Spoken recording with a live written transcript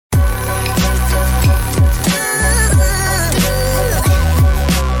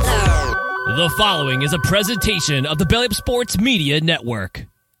The following is a presentation of the Belly Up Sports Media Network.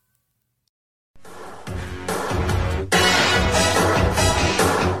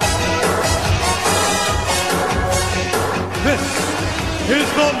 This is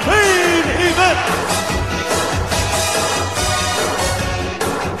the main event.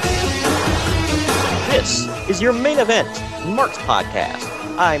 This is your main event, Mark's Podcast.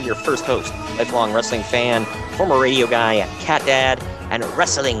 I'm your first host, lifelong wrestling fan, former radio guy, cat dad, and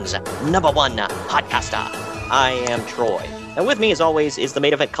wrestling's #1 podcaster. I am Troy. And with me, as always, is the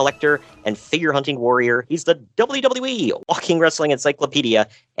main event collector and figure hunting warrior. He's the WWE Walking Wrestling Encyclopedia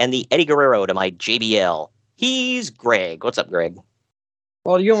and the Eddie Guerrero to my JBL. He's Greg. What's up, Greg?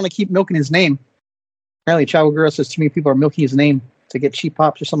 Well, you don't want to keep milking his name. Apparently, Chavo Guerrero says too many people are milking his name to get cheap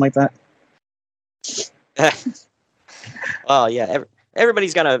pops or something like that. Oh yeah,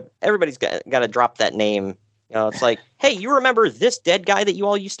 everybody's gotta drop that name. You know, it's like, hey, you remember this dead guy that you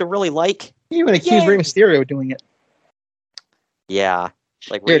all used to really like? You even accused Rey Mysterio of doing it. Yeah,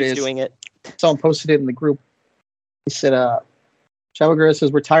 like Rey's doing it. Someone posted it in the group. He said, Chavo Guerrero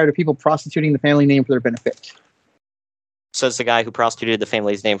says, we're tired of people prostituting the family name for their benefit. Says the guy who prostituted the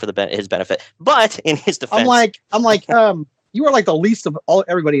family's name for his benefit. But in his defense, I'm like, you are like the least of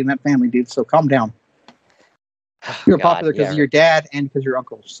everybody in that family, dude. So calm down. You're popular because of your dad and because of your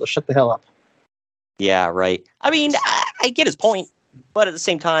uncle. So shut the hell up. Yeah, right. I mean, I get his point, but at the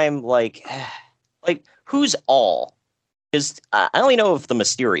same time, like who's all? Because I only know of the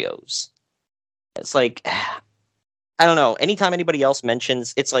Mysterios. It's like, I don't know. Anytime anybody else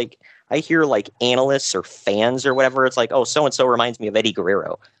mentions, it's like I hear like analysts or fans or whatever. It's like, oh, so and so reminds me of Eddie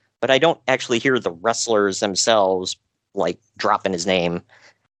Guerrero, but I don't actually hear the wrestlers themselves like dropping his name.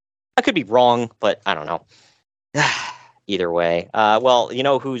 I could be wrong, but I don't know. Either way, well, you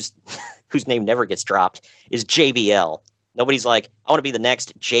know whose name never gets dropped is JBL. Nobody's like, I want to be the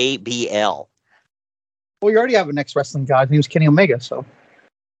next JBL. Well, you already have a next wrestling guy. His name's Kenny Omega, so.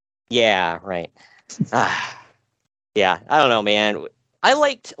 Yeah, right. Yeah, I don't know, man. I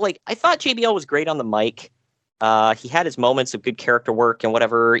thought JBL was great on the mic. He had his moments of good character work and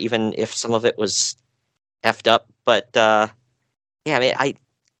whatever, even if some of it was effed up. But, yeah, I mean,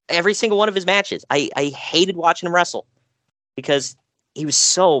 every single one of his matches, I hated watching him wrestle because he was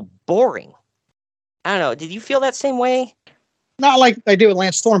so boring. I don't know. Did you feel that same way? Not like I do with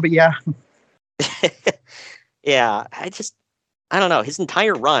Lance Storm, but yeah. Yeah, I don't know. His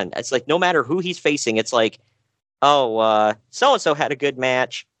entire run, it's like no matter who he's facing, it's like, oh, so-and-so had a good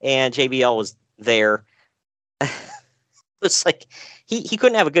match and JBL was there. It's like he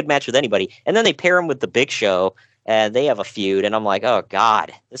couldn't have a good match with anybody. And then they pair him with the Big Show and they have a feud. And I'm like, oh,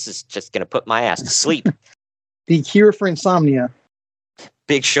 God, this is just going to put my ass to sleep. The cure for insomnia.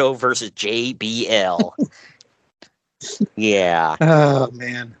 Big Show versus JBL. Yeah. Oh,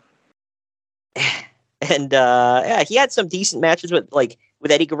 man. And yeah, he had some decent matches with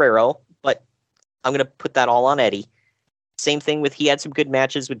Eddie Guerrero, but I'm gonna put that all on Eddie. Same thing he had some good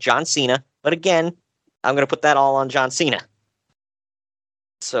matches with John Cena, but again, I'm gonna put that all on John Cena.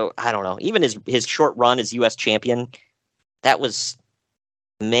 So I don't know. Even his short run as U.S. champion, that was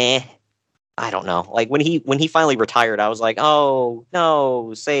meh. I don't know. Like when he finally retired, I was like, oh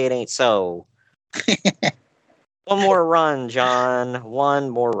no, say it ain't so. One more run, John.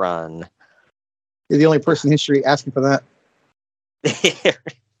 One more run. You're the only person in history asking for that.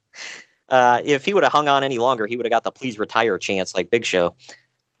 If he would have hung on any longer, he would have got the please retire chance like Big Show.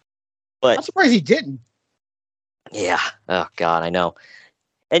 But I'm surprised he didn't. Yeah. Oh, God, I know.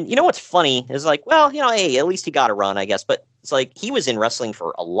 And you know what's funny is like, well, you know, hey, at least he got a run, I guess. But it's like he was in wrestling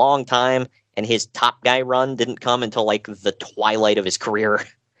for a long time, and his top guy run didn't come until like the twilight of his career.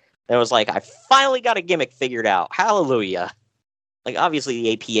 And it was like, I finally got a gimmick figured out. Hallelujah. Like, obviously,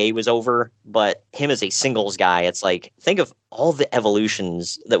 the APA was over, but him as a singles guy, it's like, think of all the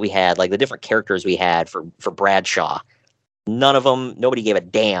evolutions that we had, like the different characters we had for Bradshaw. None of them, nobody gave a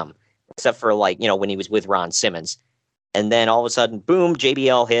damn, except for, like, you know, when he was with Ron Simmons. And then all of a sudden, boom,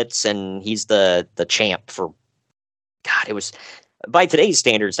 JBL hits, and he's the champ for, God, it was, by today's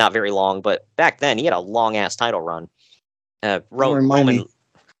standards, not very long, but back then, he had a long-ass title run.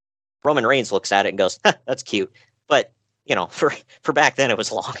 Roman Reigns looks at it and goes, that's cute. But, you know, for back then, it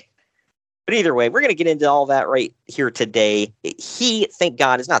was long. But either way, we're going to get into all that right here today. He, thank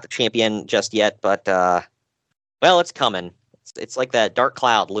God, is not the champion just yet, but, well, it's coming. It's like that dark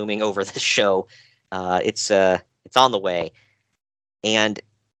cloud looming over this show. It's on the way. And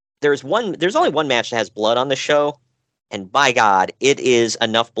there's only one match that has blood on the show, and by God, it is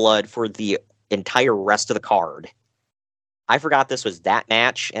enough blood for the entire rest of the card. I forgot this was that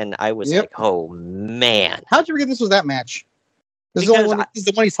match, and I was like, oh, man. How'd you forget this was that match? This is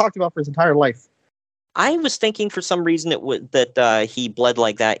the one he's talked about for his entire life. I was thinking for some reason that he bled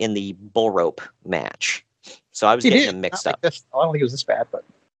like that in the bull rope match. So I was getting them mixed up. I don't think it was this bad, but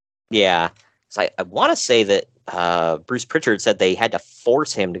yeah. So I want to say that Bruce Pritchard said they had to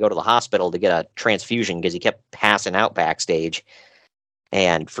force him to go to the hospital to get a transfusion because he kept passing out backstage.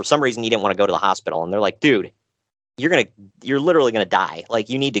 And for some reason, he didn't want to go to the hospital. And they're like, dude, you're literally going to die. Like,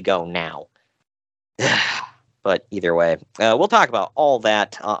 you need to go now. But either way, we'll talk about all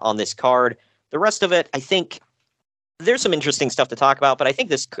that on this card. The rest of it, I think there's some interesting stuff to talk about, but I think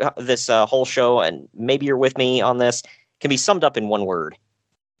this whole show, and maybe you're with me on this, can be summed up in one word.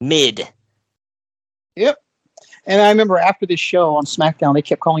 Mid. Yep. And I remember after this show on SmackDown, they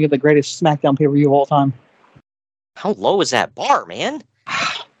kept calling it the greatest SmackDown pay-per-view of all time. How low is that bar, man?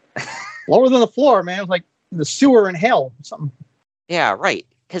 Lower than the floor, man. It was like the sewer in hell or something. Yeah, right.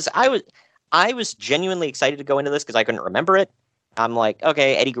 Because I was genuinely excited to go into this because I couldn't remember it. I'm like,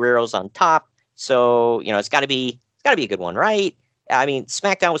 okay, Eddie Guerrero's on top, so it's got to be a good one, right? I mean,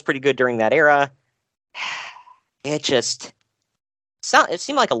 SmackDown was pretty good during that era. It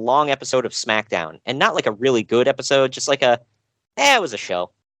seemed like a long episode of SmackDown, and not like a really good episode, just like it was a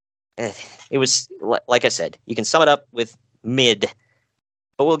show. It was, like I said, you can sum it up with mid,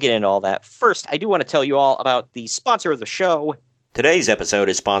 but we'll get into all that. First, I do want to tell you all about the sponsor of the show. Today's episode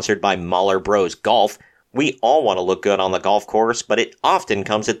is sponsored by Mahler Bros Golf. We all want to look good on the golf course, but it often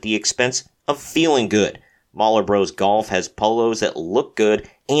comes at the expense of feeling good. Mahler Bros Golf has polos that look good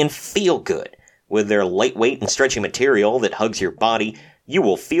and feel good. With their lightweight and stretchy material that hugs your body, you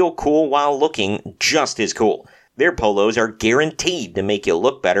will feel cool while looking just as cool. Their polos are guaranteed to make you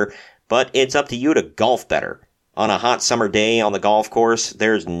look better, but it's up to you to golf better. On a hot summer day on the golf course,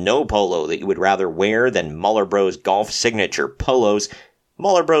 there's no polo that you would rather wear than Mahler Bros Golf signature polos.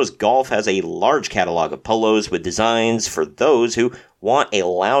 Mahler Bros Golf has a large catalog of polos with designs for those who want a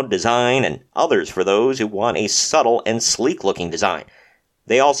loud design and others for those who want a subtle and sleek-looking design.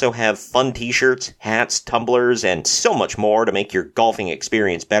 They also have fun t-shirts, hats, tumblers, and so much more to make your golfing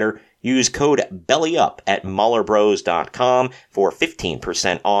experience better. Use code BELLYUP at MahlerBros.com for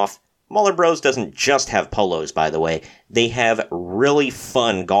 15% off. Mahler Bros doesn't just have polos, by the way. They have really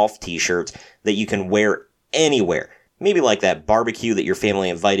fun golf t-shirts that you can wear anywhere. Maybe like that barbecue that your family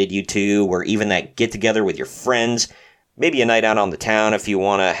invited you to, or even that get-together with your friends. Maybe a night out on the town if you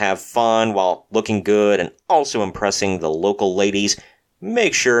want to have fun while looking good and also impressing the local ladies.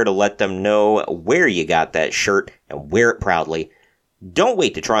 Make sure to let them know where you got that shirt and wear it proudly. Don't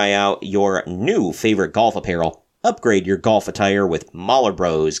wait to try out your new favorite golf apparel. Upgrade your golf attire with Mahler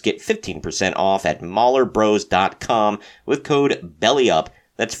Bros. Get 15% off at MahlerBros.com with code BELLYUP.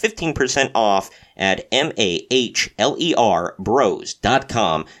 That's 15% off at MAHLER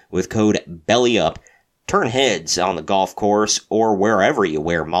Bros.com with code BELLYUP. Turn heads on the golf course or wherever you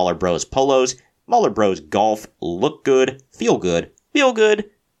wear Mahler Bros polos. Mahler Bros Golf. Look good, feel good,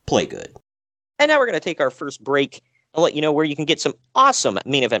 play good. And now we're going to take our first break. I'll let you know where you can get some awesome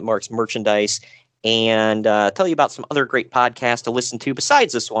Main Event Marks merchandise and tell you about some other great podcasts to listen to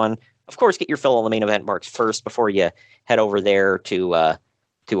besides this one. Of course, get your fill on the Main Event Marks first before you head over there to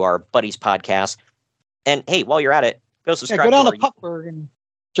our buddies podcast. And hey, while you're at it, go subscribe. Go down to Puckberg and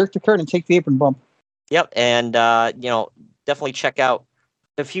jerk the curtain and take the apron bump. Yep, and definitely check out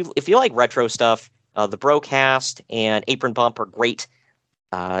if you like retro stuff. The Brocast and Apron Bump are great.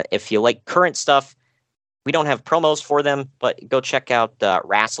 If you like current stuff, we don't have promos for them, but go check out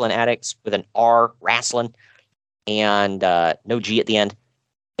Wrestling Addicts with an R, Wrestling, and no G at the end.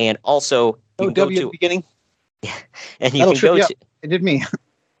 And also, no W at the beginning. And you can go to. It did me.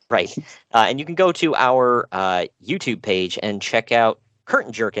 Right. And you can go to our YouTube page and check out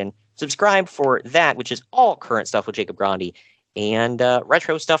Curtain Jerkin. Subscribe for that, which is all current stuff with Jacob Grandi and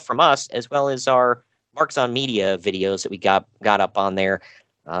retro stuff from us, as well as our Marks on Media videos that we got up on there.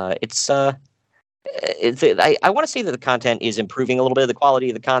 I want to say that the content is improving a little bit of the quality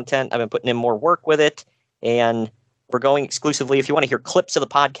of the content. I've been putting in more work with it, and we're going exclusively. If you want to hear clips of the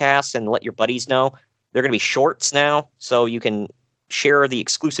podcast and let your buddies know, they're going to be shorts now, so you can share the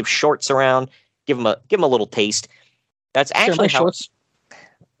exclusive shorts around. Give them a little taste. That's actually how. Shorts.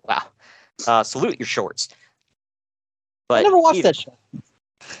 Wow. Salute your shorts. But I never watched that show.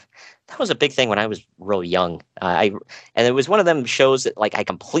 That was a big thing when I was real young. And it was one of them shows that I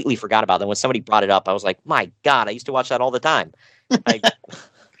completely forgot about. And when somebody brought it up, I was like, my God, I used to watch that all the time.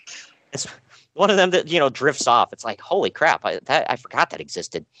 It's one of them that, drifts off. It's like, holy crap, I forgot that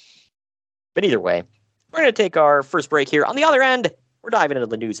existed. But either way, we're going to take our first break here. On the other end, we're diving into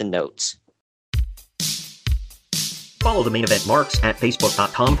the news and notes. Follow the Main Event Marks at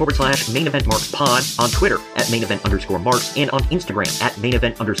facebook.com/Main Event Marks Pod, on Twitter at Main Event _Marks, and on Instagram at Main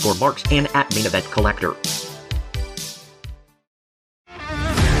Event _Marks and at Main Event Collector.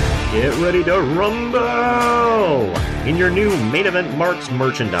 Get ready to rumble! In your new Main Event Marks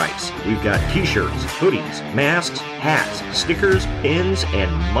merchandise, we've got t-shirts, hoodies, masks, hats, stickers, pins,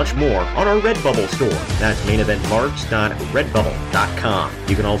 and much more on our Redbubble store. That's maineventmarks.redbubble.com.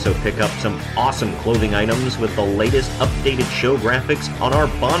 You can also pick up some awesome clothing items with the latest updated show graphics on our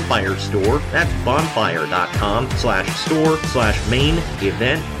Bonfire store. That's bonfire.com/store/main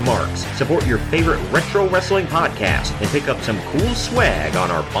event marks. Support your favorite retro wrestling podcast and pick up some cool swag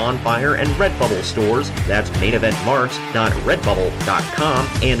on our Bonfire and Redbubble stores. That's maineventmarks.redbubble.com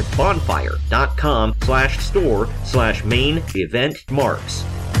and bonfire.com/store/main event marks.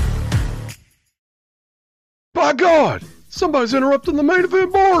 By God! Somebody's interrupting the Main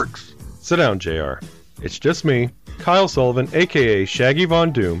Event Marks! Sit down, JR. It's just me, Kyle Sullivan, aka Shaggy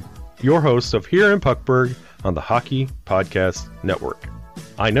Von Doom, your host of Here in Puckburg on the Hockey Podcast Network.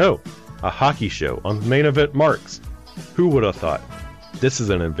 I know, a hockey show on the Main Event Marks. Who would have thought? This is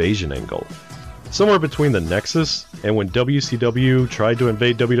an invasion angle. Somewhere between the Nexus and when WCW tried to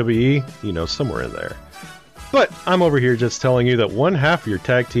invade WWE, somewhere in there. But I'm over here just telling you that one half of your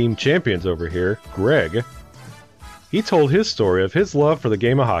tag team champions over here, Greg, he told his story of his love for the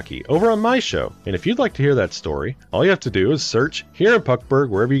game of hockey over on my show. And if you'd like to hear that story, all you have to do is search Here in Puckburg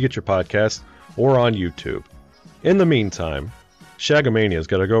wherever you get your podcast or on YouTube. In the meantime, Shagamania's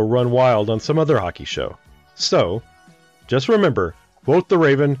got to go run wild on some other hockey show. So, just remember, quote the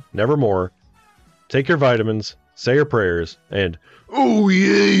Raven, nevermore, take your vitamins, say your prayers, and oh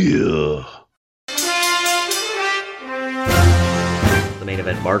yeah! The Main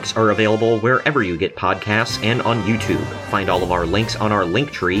Event Marks are available wherever you get podcasts and on YouTube. Find all of our links on our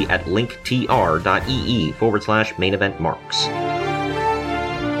link tree at linktr.ee/Main Event Marks.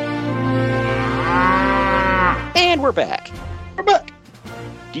 And we're back. We're back.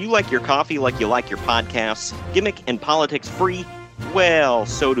 Do you like your coffee like you like your podcasts? Gimmick and politics free? Well,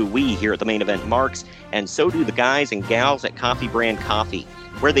 so do we here at the Main Event Marks, and so do the guys and gals at Coffee Brand Coffee,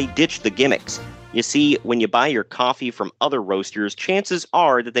 where they ditch the gimmicks. You see, when you buy your coffee from other roasters, chances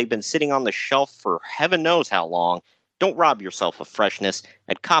are that they've been sitting on the shelf for heaven knows how long. Don't rob yourself of freshness.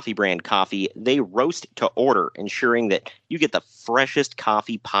 At Coffee Brand Coffee, they roast to order, ensuring that you get the freshest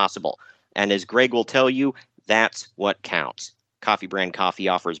coffee possible. And as Greg will tell you, that's what counts. Coffee Brand Coffee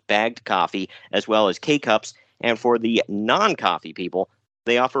offers bagged coffee as well as K-Cups, and for the non-coffee people,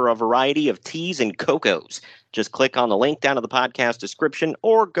 they offer a variety of teas and cocos. Just click on the link down in the podcast description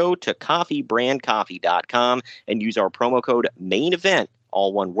or go to coffeebrandcoffee.com and use our promo code MAINEVENT,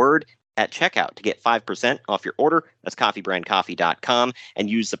 all one word, at checkout to get 5% off your order. That's coffeebrandcoffee.com and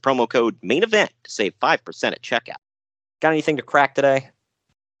use the promo code MAINEVENT to save 5% at checkout. Got anything to crack today?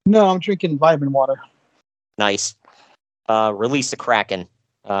 No, I'm drinking vitamin water. Nice. Release the Kraken.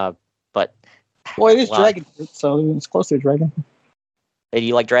 But well, it is dragon fruit, so it's close to a dragon. Hey, do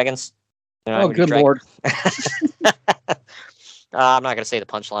you like dragons? Oh, good lord. I'm not going to say the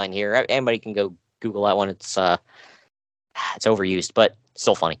punchline here. Anybody can go Google that one. It's overused, but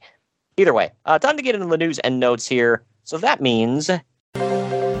still funny. Either way, time to get into the news and notes here. So that means...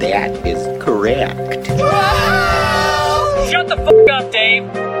 That is correct. Shut the fuck up, Dave!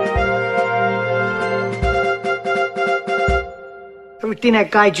 Everything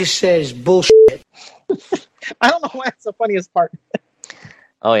that guy just says bullshit. I don't know why it's the funniest part.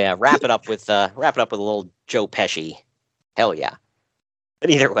 Oh yeah, wrap it up with a little Joe Pesci. Hell yeah. But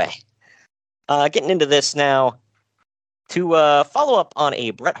either way, getting into this now, to follow up on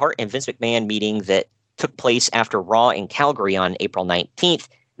a Bret Hart and Vince McMahon meeting that took place after Raw in Calgary on April 19th,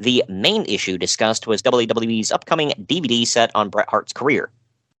 the main issue discussed was WWE's upcoming DVD set on Bret Hart's career.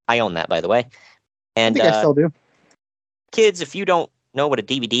 I own that, by the way. And I think I still do. Kids, if you don't know what a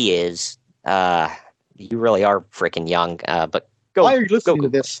DVD is, you really are freaking young. But go. Why are you listening to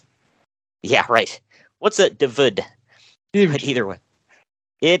this? Yeah, right. What's a DVD? But either way,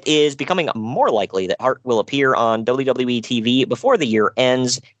 it is becoming more likely that Hart will appear on WWE TV before the year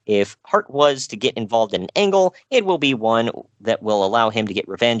ends. If Hart was to get involved in an angle, it will be one that will allow him to get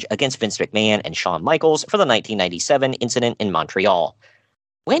revenge against Vince McMahon and Shawn Michaels for the 1997 incident in Montreal.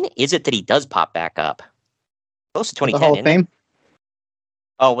 When is it that he does pop back up? Close to 2010, the Hall of Fame.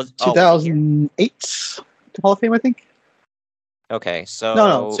 Oh, was 2008 Hall of Fame, I think. Okay, so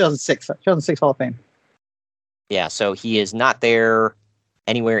no, 2006. 2006 Hall of Fame. Yeah, so he is not there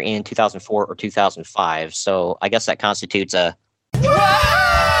anywhere in 2004 or 2005. So I guess that constitutes a.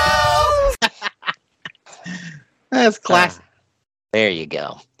 That's classic. There you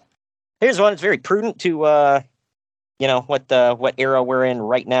go. Here's one. It's very prudent to what era we're in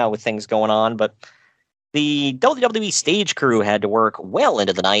right now with things going on, but the WWE stage crew had to work well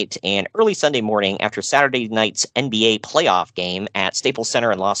into the night and early Sunday morning after Saturday night's NBA playoff game at Staples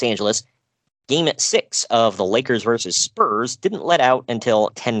Center in Los Angeles. Game 6 of the Lakers versus Spurs didn't let out until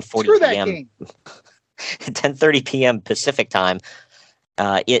 10:40 p.m. 10:30 p.m. Pacific time.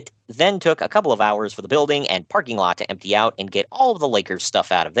 It then took a couple of hours for the building and parking lot to empty out and get all of the Lakers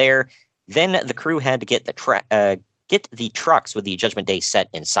stuff out of there. Then the crew had to get the trucks with the Judgment Day set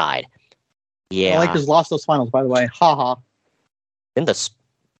inside. Yeah, the Lakers lost those finals, by the way. Ha ha.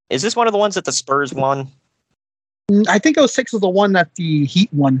 Is this one of the ones that the Spurs won? I think 06 was the one that the Heat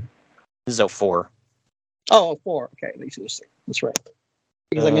won. This is 04. Oh, 04. Okay, at least it was 6. That's right.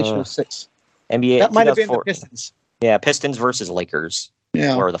 Because I mentioned 06. NBA. That might have been the Pistons. Yeah, Pistons versus Lakers.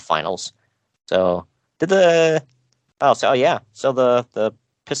 Yeah. Were the finals. So So the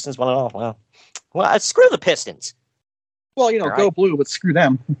Pistons won it all. Wow. Well, screw the Pistons. Well, go blue, but screw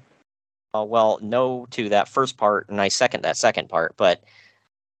them. Well, no to that first part, and I second that second part. But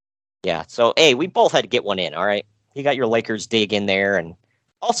yeah, so hey, we both had to get one in. All right, you got your Lakers dig in there, and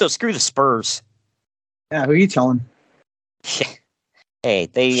also screw the Spurs. Yeah, who are you telling? Hey,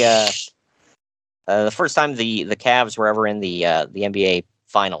 they the first time the Cavs were ever in the NBA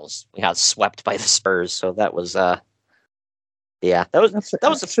Finals, we got swept by the Spurs. So that was that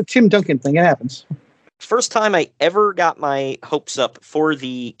was a Tim Duncan thing. It happens. First time I ever got my hopes up for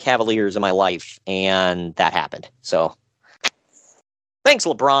the Cavaliers in my life, and that happened. So, thanks,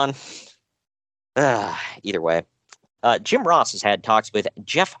 LeBron. Either way, Jim Ross has had talks with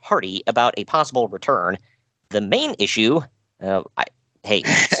Jeff Hardy about a possible return. The main issue,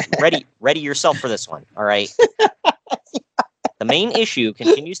 ready yourself for this one, all right? The main issue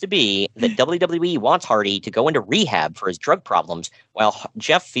continues to be that WWE wants Hardy to go into rehab for his drug problems, while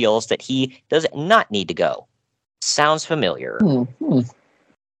Jeff feels that he does not need to go. Sounds familiar.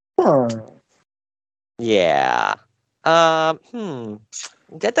 Yeah. That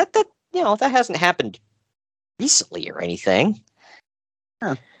hasn't happened recently or anything.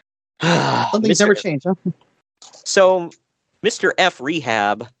 Something's never changed, huh? So, Mr. F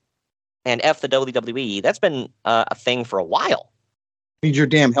Rehab and F the WWE, that's been a thing for a while. Need your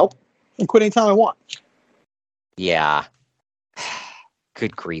damn help? And quit anytime I want. Yeah.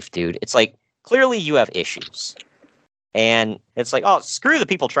 Good grief, dude. It's like, clearly you have issues. And it's like, oh, screw the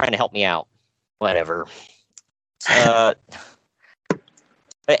people trying to help me out. Whatever. But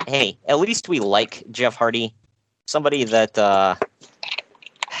hey, at least we like Jeff Hardy. Somebody that,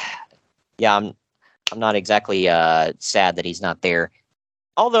 I'm not exactly sad that he's not there.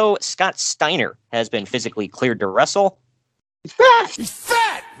 Although Scott Steiner has been physically cleared to wrestle. He's fat! He's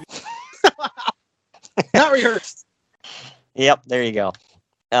fat! Not rehearsed. Yep, there you go.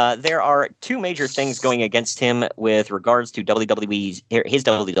 There are two major things going against him with regards to his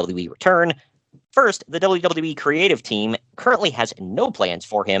WWE return. First, the WWE creative team currently has no plans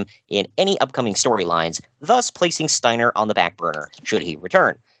for him in any upcoming storylines, thus placing Steiner on the back burner should he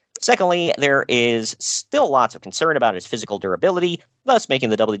return. Secondly, there is still lots of concern about his physical durability, thus making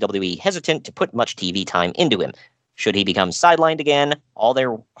the WWE hesitant to put much TV time into him. Should he become sidelined again, all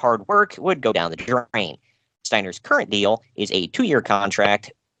their hard work would go down the drain. Steiner's current deal is a 2-year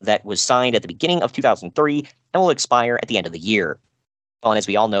contract that was signed at the beginning of 2003 and will expire at the end of the year. Well, and as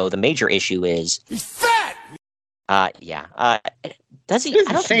we all know, the major issue is... He's fat! Does he? It's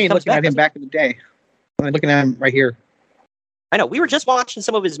insane looking at him back in the day. I'm looking at him right here. I know. We were just watching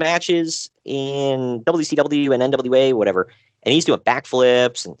some of his matches in WCW and NWA, whatever, and he's doing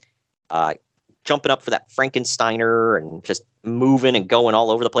backflips and jumping up for that Frankensteiner and just moving and going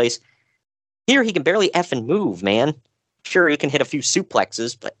all over the place. Here, he can barely effing move, man. Sure, he can hit a few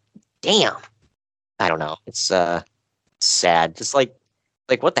suplexes, but damn. I don't know. It's sad. Just like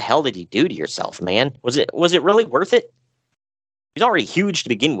what the hell did you do to yourself, man? Was it really worth it? He's already huge to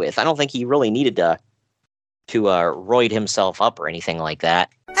begin with. I don't think he really needed to roid himself up or anything like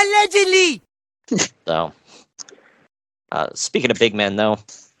that. Allegedly! So, speaking of big men, though,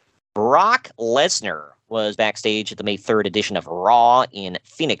 Brock Lesnar was backstage at the May 3rd edition of Raw in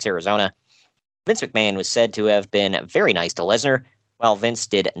Phoenix, Arizona. Vince McMahon was said to have been very nice to Lesnar. While Vince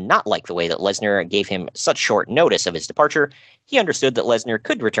did not like the way that Lesnar gave him such short notice of his departure, he understood that Lesnar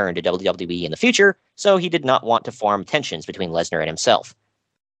could return to WWE in the future, so he did not want to form tensions between Lesnar and himself.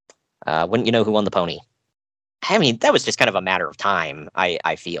 Wouldn't you know who won the pony? I mean, that was just kind of a matter of time,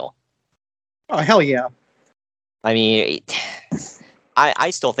 I feel. Oh, hell yeah. I mean, I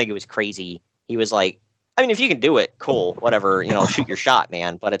still think it was crazy. He was like, I mean, if you can do it, cool, whatever, shoot your shot,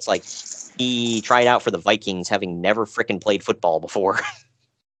 man. But it's like, he tried out for the Vikings having never frickin' played football before.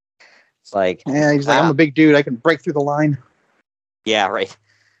 It's like, yeah, he's like, I'm a big dude. I can break through the line. Yeah, right.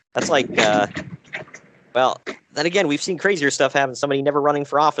 That's like, well, then again, we've seen crazier stuff happen. Somebody never running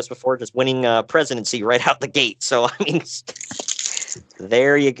for office before just winning presidency right out the gate. So, I mean,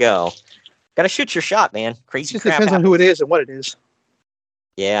 there you go. Got to shoot your shot, man. Crazy It just crap depends on who it is and what it is.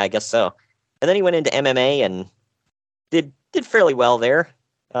 Yeah, I guess so. And then he went into MMA and did fairly well there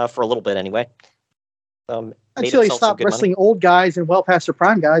for a little bit anyway. Until he stopped wrestling old guys and well past their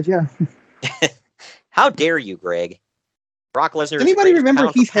prime guys, yeah. How dare you, Greg? Brock Lesnar. Does anybody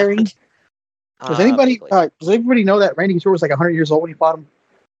remember Heath Herring? Does everybody know that Randy Couture was like 100 years old when he fought him?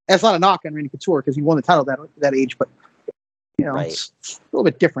 That's not a knock on Randy Couture because he won the title at that age, but you know, it's a little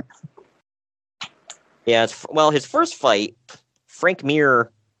bit different. Yeah, his first fight, Frank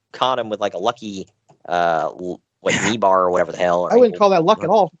Mir caught him with like a lucky knee bar or whatever the hell. I wouldn't call that luck at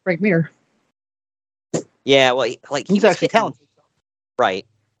all, Frank Mir. Yeah, well, he's actually talented, right?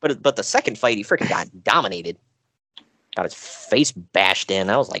 But the second fight, he freaking got dominated. Got his face bashed in.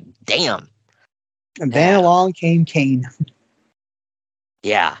 I was like, damn. And then along came Kane.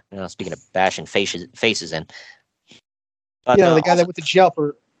 Yeah, speaking of bashing faces in. But, the guy that went to jail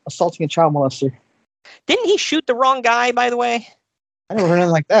for assaulting a child molester. Didn't he shoot the wrong guy, by the way? I never heard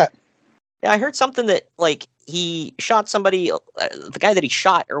anything like that. Yeah, I heard something that, like, he shot somebody, the guy that he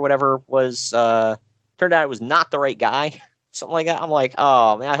shot or whatever was, turned out it was not the right guy. Something like that. I'm like,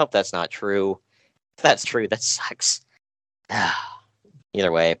 oh, man, I hope that's not true. If that's true, that sucks.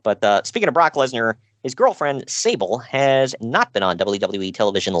 Either way. But speaking of Brock Lesnar, his girlfriend, Sable, has not been on WWE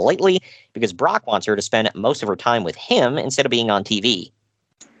television lately because Brock wants her to spend most of her time with him instead of being on TV.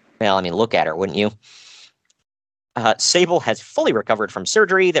 Well, I mean, look at her, wouldn't you? Sable has fully recovered from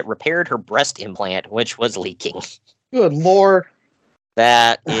surgery that repaired her breast implant, which was leaking. Good Lord.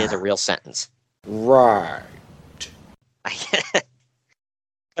 That is a real sentence. Right.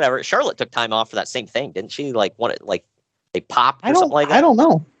 Whatever. Charlotte took time off for that same thing, didn't she? Like, they popped or something like that? I don't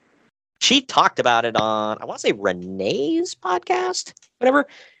know. She talked about it on, I want to say Renee's podcast, whatever,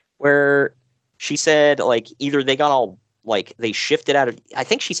 where she said, like, either they got all, like, they shifted out of, I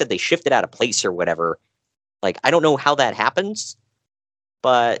think she said they shifted out of place or whatever. Like, I don't know how that happens,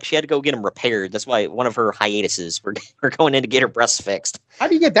 but she had to go get them repaired. That's why one of her hiatuses were going in to get her breasts fixed. How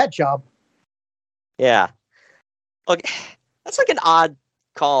do you get that job? Yeah. Okay. That's like an odd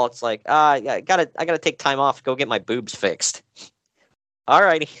call. It's like, I gotta take time off to go get my boobs fixed. All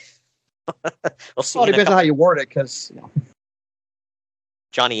righty. We'll see. Well, it depends on how you word it, because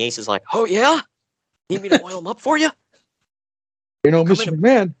Johnny Ace is like, oh yeah? Need me to oil them up for you? You know, Mr.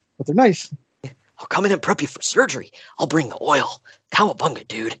 McMahon, but they're nice. I'll come in and prep you for surgery. I'll bring the oil. Cowabunga,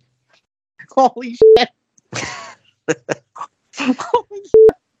 dude. Holy shit. Holy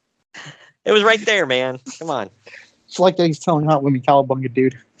shit. It was right there, man. Come on. It's like that he's telling hot women cowabunga,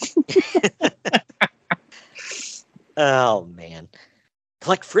 dude. Oh, man.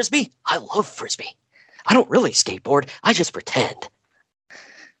 Like Frisbee? I love Frisbee. I don't really skateboard. I just pretend.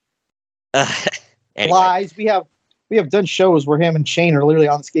 Anyway. Lies. We have done shows where him and Shane are literally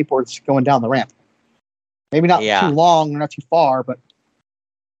on the skateboards going down the ramp. Maybe not too long or not too far, but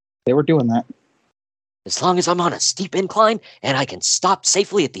they were doing that. As long as I'm on a steep incline and I can stop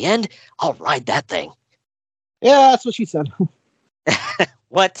safely at the end, I'll ride that thing. Yeah, that's what she said.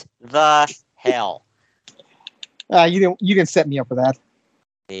 What the hell? You didn't set me up for that.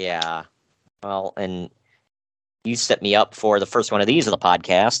 Yeah. Well, and you set me up for the first one of these of the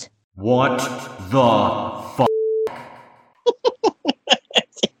podcast. What the fuck?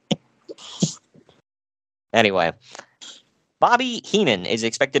 Anyway, Bobby Heenan is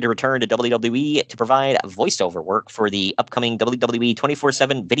expected to return to WWE to provide voiceover work for the upcoming WWE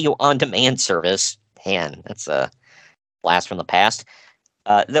 24/7 video on demand service. Man, that's a blast from the past.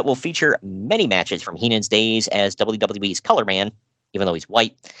 That will feature many matches from Heenan's days as WWE's color man, even though he's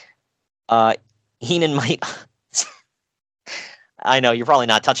white. Heenan might... I know, you're probably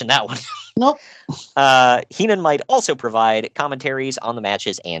not touching that one. Nope. Heenan might also provide commentaries on the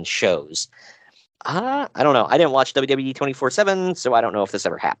matches and shows. I don't know. I didn't watch WWE 24/7, so I don't know if this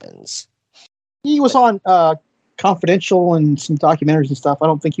ever happens. He was on Confidential and some documentaries and stuff. I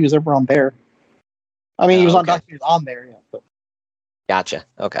don't think he was ever on there. I mean, he was on documentaries on there, yeah. But. Gotcha.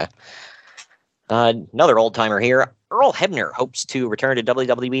 Okay. Another old-timer here. Earl Hebner hopes to return to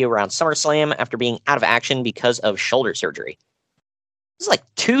WWE around SummerSlam after being out of action because of shoulder surgery. This is like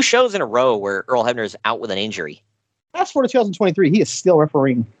 2 shows in a row where Earl Hebner is out with an injury. Fast forward to 2023, he is still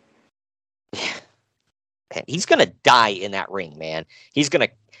refereeing. Man, he's gonna die in that ring, man. He's gonna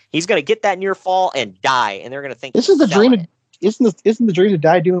get that near fall and die, and they're gonna think this is the dream. Isn't the dream to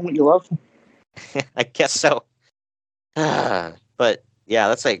die doing what you love? I guess so. But yeah,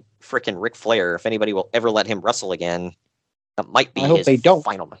 that's like frickin' Ric Flair. If anybody will ever let him wrestle again, that might be his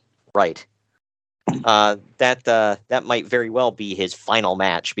final. Right. That might very well be his final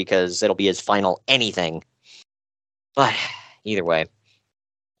match because it'll be his final anything. But either way,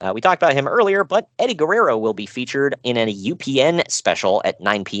 we talked about him earlier, but Eddie Guerrero will be featured in a UPN special at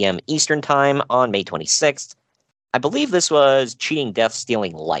 9 p.m. Eastern Time on May 26th. I believe this was Cheating Death,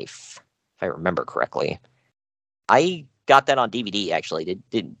 Stealing Life, if I remember correctly. I got that on DVD, actually.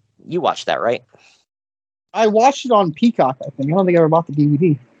 Did you watch that, right? I watched it on Peacock, I think. I don't think I ever bought the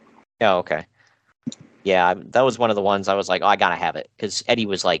DVD. Oh, okay. Yeah, that was one of the ones I was like, oh, I gotta have it. Because Eddie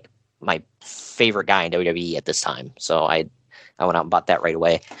was like my favorite guy in WWE at this time. So I went out and bought that right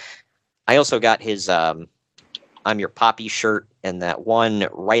away. I also got his I'm Your Poppy shirt and that one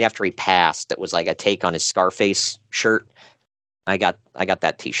right after he passed that was like a take on his Scarface shirt. I got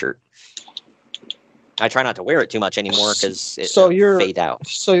that t-shirt. I try not to wear it too much anymore because it'll fade out.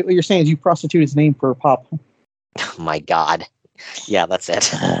 So what you're saying is you prostitute his name for a pop. Oh my God. Yeah, that's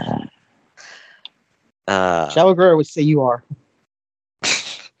it. Chavo Guerrero would say you are.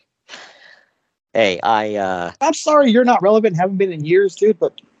 Hey, I'm sorry you're not relevant, haven't been in years, dude,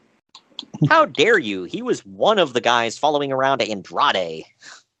 but how dare you? He was one of the guys following around Andrade.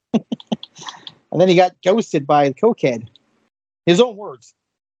 And then he got ghosted by the cokehead. His own words.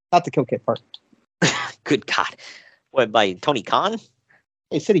 Not the cokehead part. Good God. What, by Tony Khan?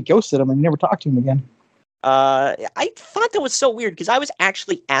 He said he ghosted him and never talked to him again. I thought that was so weird because I was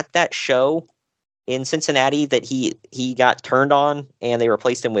actually at that show in Cincinnati that he got turned on and they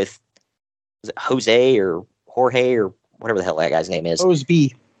replaced him with, was it Jose or Jorge or whatever the hell that guy's name is? Jose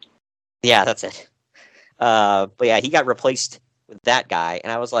B. Yeah, that's it. But yeah, he got replaced with that guy,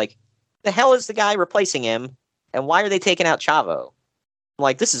 and I was like, the hell is the guy replacing him, and why are they taking out Chavo? I'm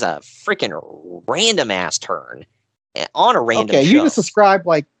like, this is a freaking random ass turn on a random show. Okay, you just described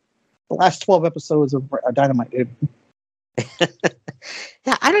like the last 12 episodes of Dynamite, dude.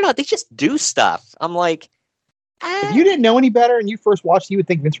 Yeah, I don't know. They just do stuff. I'm like, if you didn't know any better and you first watched it, you would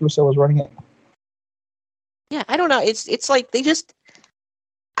think Vince Russo was running it. Yeah, I don't know. It's like they just.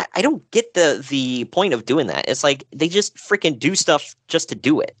 I don't get the point of doing that. It's like they just freaking do stuff just to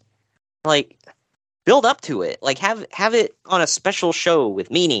do it. Like, build up to it. Like, have it on a special show with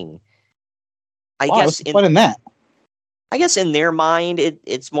meaning. I guess what's fun in that? I guess in their mind,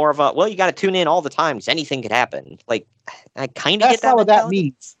 it's more of a, well, you got to tune in all the time because anything could happen. Like, I kind of get that. That's not what that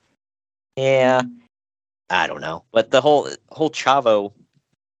means. Yeah, I don't know. But the whole Chavo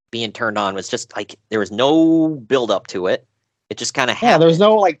being turned on was just like there was no build up to it. It just kind of happened. Yeah, there was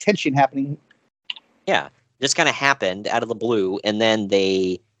no like tension happening. Yeah, just kind of happened out of the blue, and then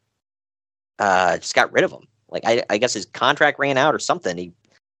they just got rid of him. Like I guess his contract ran out or something.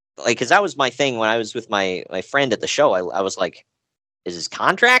 Because that was my thing when I was with my friend at the show. I was like, is his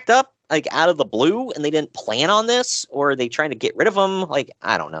contract up like out of the blue, and they didn't plan on this, or are they trying to get rid of him? Like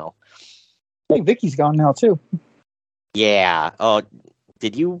I don't know. I think Vicky's gone now too. Yeah. Oh,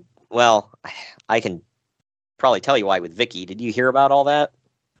 did you? Well, I can probably tell you why with Vicky. Did you hear about all that?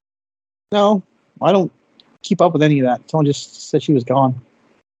 No, I don't keep up with any of that. Someone just said she was gone.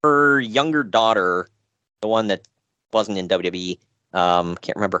 Her younger daughter, the one that wasn't in WWE,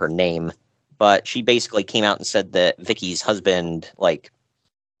 can't remember her name, but she basically came out and said that Vicky's husband like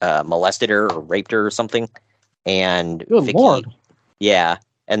molested her or raped her or something. And Good Vicky, Lord. Yeah.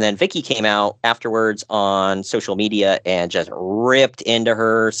 And then Vicky came out afterwards on social media and just ripped into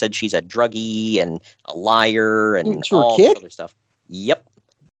her, said she's a druggie and a liar and all this other stuff. Yep.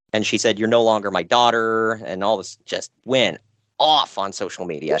 And she said, you're no longer my daughter, and all this just went off on social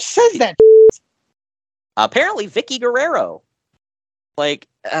media. Who says that? Apparently Vicky Guerrero. Like,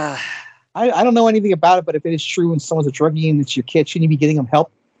 I don't know anything about it, but if it is true and someone's a druggie and it's your kid, shouldn't you be getting them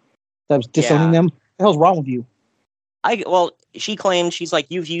help? That was disowning them? What the hell's wrong with you? Well, she claimed, she's like,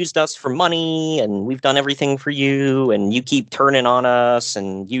 you've used us for money and we've done everything for you and you keep turning on us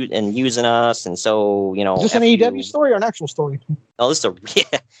and using us, and so, you know. Is this an AEW story or an actual story? No, this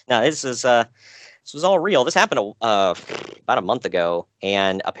was all real. This happened about a month ago,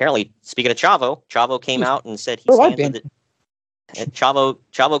 and apparently, speaking of Chavo came out and said he stands with it.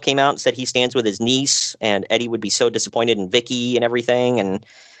 Chavo came out and said he stands with his niece, and Eddie would be so disappointed in Vicky and everything, and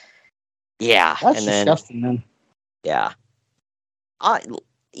yeah, that's and then disgusting, man. Yeah,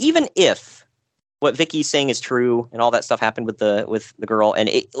 even if what Vicky's saying is true and all that stuff happened with the girl, and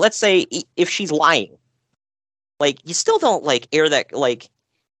let's say if she's lying, like you still don't like air that. Like,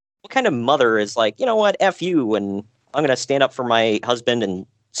 what kind of mother is like, you know what, F you, and I'm gonna stand up for my husband and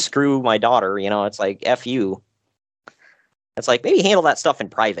screw my daughter? You know, it's like F you. It's like, maybe handle that stuff in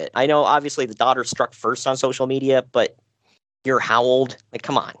private. I know, obviously, the daughter struck first on social media, but you're how old? Like,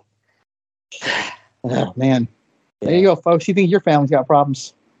 come on. Oh, man. There you go, folks. You think your family's got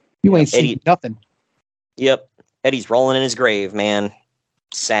problems. You ain't seen nothing. Yep. Eddie's rolling in his grave, man.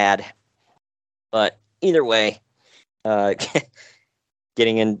 Sad. But either way,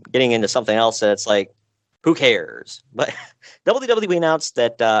 getting into something else that's like, who cares? But WWE announced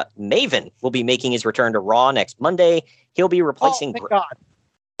that Maven will be making his return to Raw next Monday. He'll be replacing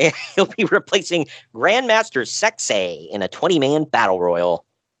he'll be replacing Grandmaster Sexay in a 20-man battle royal.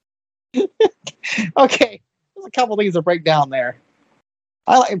 Okay. There's a couple things to break down there.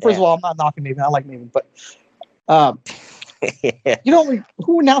 First of all, I'm not knocking Maven. I like Maven, but you know,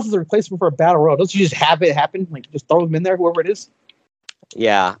 who announces a replacement for a battle royal? Don't you just have it happen? Like, just throw them in there, whoever it is?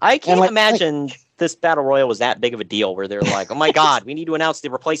 Yeah, I can't imagine this battle royal was that big of a deal where they're like, oh my god, we need to announce the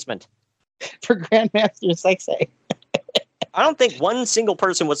replacement for Grandmaster Sexay. I don't think one single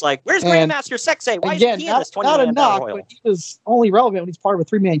person was like, where's Grandmaster Sexay? Why isn't he in this 20-man battle royal? But he was only relevant when he's part of a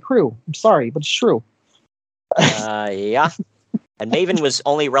 3-man crew. I'm sorry, but it's true. Yeah. And Maven was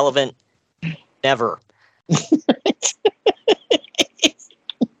only relevant never.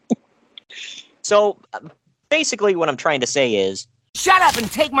 So basically what I'm trying to say is, shut up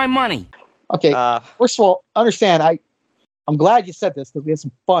and take my money. Okay. First of all, understand, I'm glad you said this because we had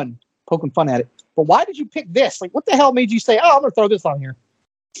some fun poking fun at it. But why did you pick this? Like, what the hell made you say, I'm going to throw this on here?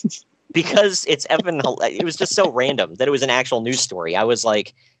 Because it's it was just so random that it was an actual news story. I was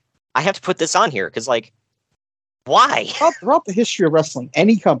like, I have to put this on here because, like, why? Throughout the history of wrestling,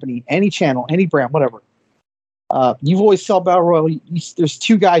 any company, any channel, any brand, whatever, you've always sell Battle Royal. There's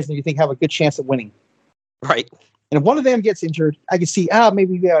two guys that you think have a good chance at winning. Right. And if one of them gets injured, I can see,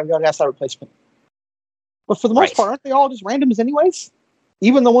 maybe we got to ask that replacement. But for the most part, aren't they all just randoms anyways?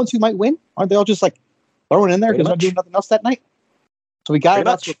 Even the ones who might win, aren't they all just like throwing in there because they're doing nothing else that night? So we got to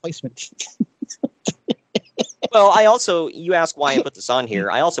announce replacement. Well, you ask why I put this on here.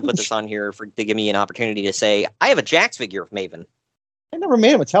 I also put this on here to give me an opportunity to say, I have a Jax figure of Maven. I never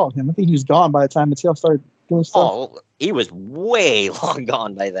made a Mattel of him. I think he was gone by the time Mattel started doing stuff. Oh, he was way long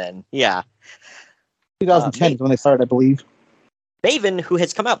gone by then. Yeah. 2010 is when they started, I believe. Maven, who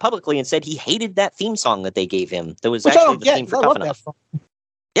has come out publicly and said he hated that theme song that they gave him. That was actually the theme for Tough Enough.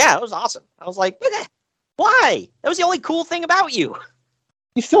 Yeah, it was awesome. I was like, why? That was the only cool thing about you.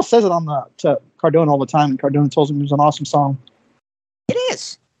 He still says it to Cardona all the time, and Cardona tells him it was an awesome song. It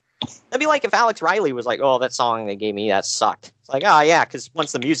is. That'd be like if Alex Riley was like, oh, that song they gave me, that sucked. It's like, oh, yeah, because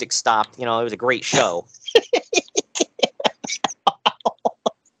once the music stopped, it was a great show.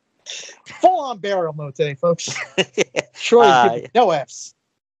 Full-on barrel mode today, folks. Troy's no Fs.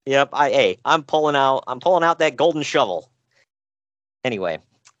 Yep, I'm pulling out that golden shovel. Anyway,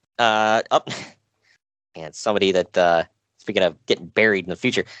 and somebody that speaking of getting buried in the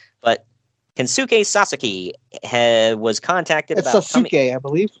future, but Kensuke Sasaki was contacted about Sasuke, I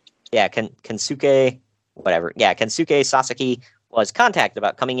believe. Yeah, Kensuke, whatever. Yeah, Kensuke Sasaki was contacted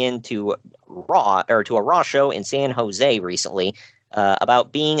about coming into Raw or to a Raw show in San Jose recently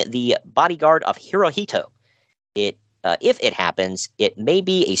about being the bodyguard of Hirohito. If it happens, it may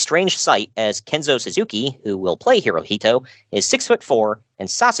be a strange sight as Kenzo Suzuki, who will play Hirohito, is 6'4" and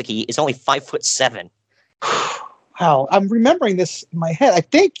Sasaki is only 5'7". Wow, I'm remembering this in my head. I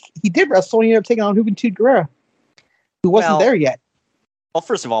think he did wrestle and he ended up taking on Juventud Guerrera, who wasn't there yet. Well,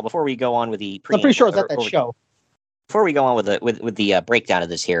 first of all, before we go on with the I'm pretty sure it was at that show. Before we go on with the breakdown of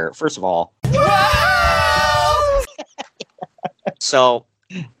this here, first of all, so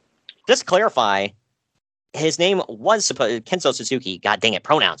just to clarify, his name was supposed Kenzo Suzuki. God dang it,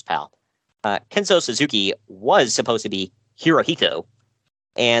 pronouns, pal. Kenzo Suzuki was supposed to be Hirohito,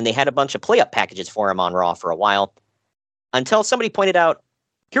 and they had a bunch of play-up packages for him on Raw for a while, until somebody pointed out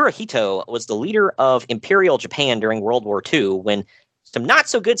Hirohito was the leader of Imperial Japan during World War II when some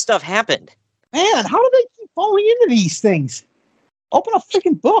not-so-good stuff happened. Man, how do they keep falling into these things? Open a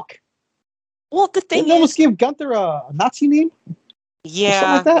freaking book. Well, the thing is... almost give Gunther a Nazi name? Yeah.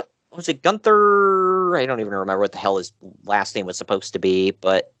 Something like that? Was it Gunther? I don't even remember what the hell his last name was supposed to be,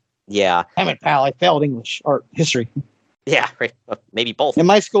 but yeah. Damn it, pal. I failed English or history. Yeah, right. Maybe both. In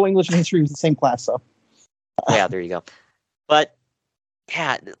my school, English and history was the same class, so. Yeah, there you go. But,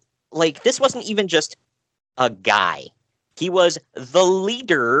 yeah, like, this wasn't even just a guy. He was the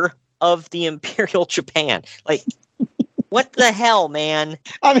leader of the Imperial Japan. Like, what the hell, man?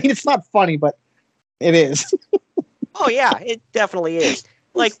 I mean, it's not funny, but it is. Oh, yeah, it definitely is.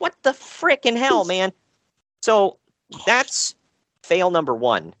 Like, what the frickin' hell, man? So, that's fail number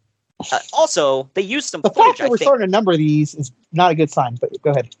one. Also, they used some footage, fact that we're starting to number these is not a good sign, but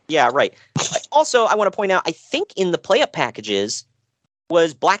go ahead. Yeah, right. Also, I want to point out, I think in the play-up packages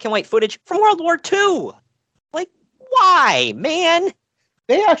was black and white footage from World War II. Like, why, man?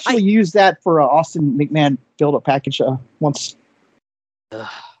 They actually used that for Austin McMahon build-up package once.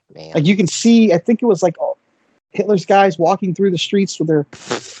 Man. Like you can see, I think it was like Hitler's guys walking through the streets with their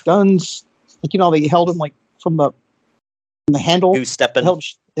guns. Like they held him like from the handle. Who's stepping?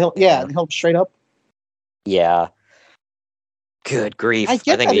 They held him straight up. Yeah. Good grief! I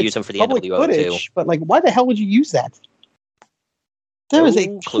think they use them for the NWO footage, too. But like, why the hell would you use that? There is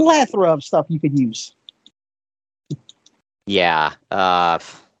a plethora of stuff you could use. Yeah, I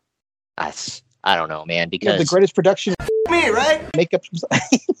don't know, man. Because the greatest production, Me, right? Make up.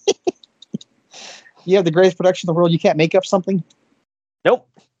 You have the greatest production in the world. You can't make up something. Nope.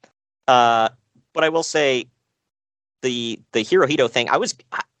 But I will say, the Hirohito thing. I'm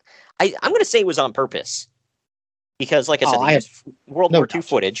going to say it was on purpose. Because, like I said, they used World War II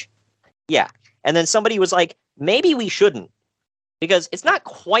footage. Yeah. And then somebody was like, maybe we shouldn't. Because it's not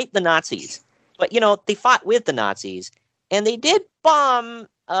quite the Nazis. But, they fought with the Nazis. And they did bomb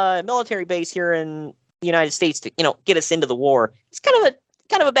a military base here in the United States to, get us into the war. It's kind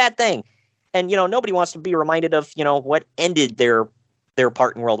of a bad thing. And, nobody wants to be reminded of, what ended their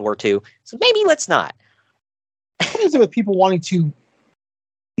part in World War II. So maybe let's not. What is it with people wanting to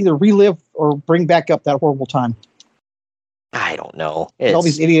either relive or bring back up that horrible time? I don't know. All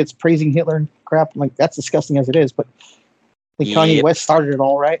these idiots praising Hitler and crap. Like, that's disgusting as it is, but I think Kanye West started it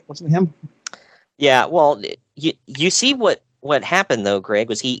all, right? Wasn't it him? Yeah, well, you see what happened, though, Greg,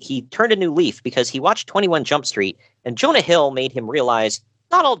 was he turned a new leaf because he watched 21 Jump Street, and Jonah Hill made him realize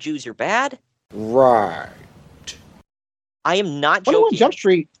not all Jews are bad. Right. I am not joking.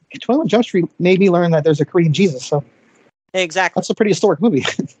 21 Jump Street made me learn that there's a Korean Jesus, so exactly. That's a pretty historic movie.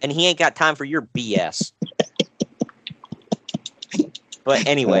 And he ain't got time for your BS. But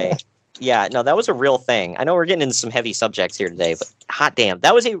anyway, yeah, no, that was a real thing. I know we're getting into some heavy subjects here today, but hot damn,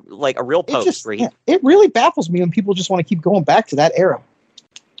 that was a real post. It really baffles me when people just want to keep going back to that era.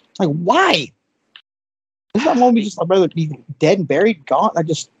 Like, why? Isn't that one we just I'd rather be dead and buried, gone?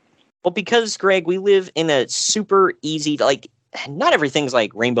 Well, because Greg, we live in a super easy, not everything's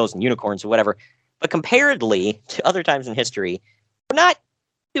like rainbows and unicorns or whatever, but comparatively to other times in history, we're not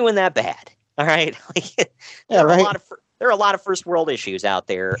doing that bad. All right, there are a lot of first world issues out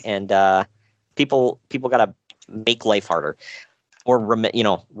there, and people got to make life harder, or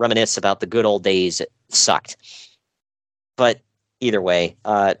reminisce about the good old days that sucked. But either way,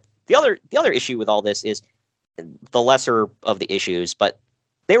 the other issue with all this is the lesser of the issues, but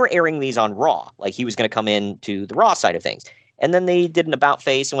they were airing these on Raw, like he was going to come in to the Raw side of things, and then they did an about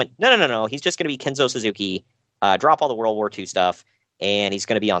face and went, no, he's just going to be Kenzo Suzuki, drop all the World War II stuff, and he's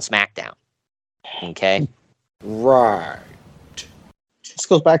going to be on SmackDown. Okay. Right. This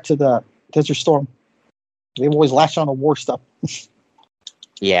goes back to the Desert Storm. They've always latched on to war stuff.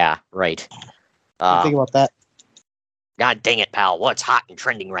 Yeah, right. Think about that. God dang it, pal. What's hot and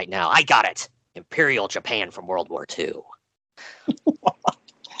trending right now? I got it. Imperial Japan from World War II.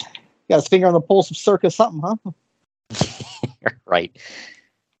 Got his finger on the pulse of circa something, huh? Right.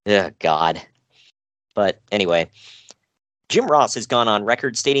 Oh, God. But anyway, Jim Ross has gone on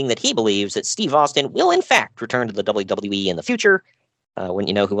record stating that he believes that Steve Austin will in fact return to the WWE in the future. Wouldn't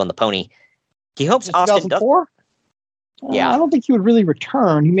you know who won the pony? He hopes Austin does. Yeah. I don't think he would really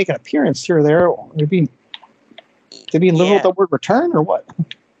return. He'd make an appearance here or there. Did he live with the word return or what?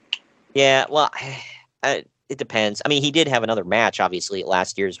 Yeah, well, it depends. I mean, he did have another match, obviously, at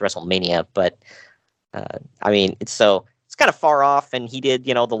last year's WrestleMania, but it's kind of far off, and he did,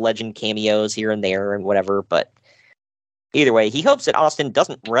 the legend cameos here and there and whatever, but either way, he hopes that Austin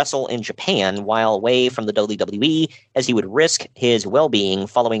doesn't wrestle in Japan while away from the WWE, as he would risk his well-being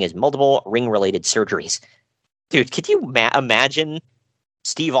following his multiple ring-related surgeries. Dude, could you imagine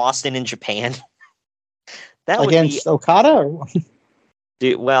Steve Austin in Japan? That would against Okada? Or?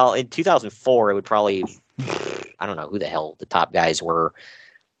 Dude, well, in 2004, it would probably... I don't know who the hell the top guys were,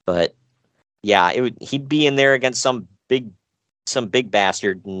 but yeah, he'd be in there against some big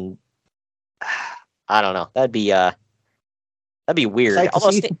bastard, and I don't know. That'd be weird.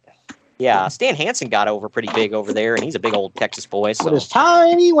 Although Stan Hansen got over pretty big over there, and he's a big old Texas boy. So. With his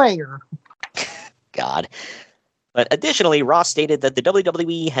tiny winger. God. But additionally, Ross stated that the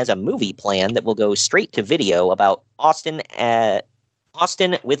WWE has a movie plan that will go straight to video about Austin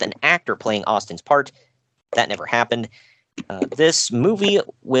with an actor playing Austin's part. That never happened. This movie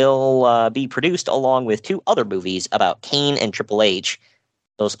will be produced along with 2 other movies about Kane and Triple H.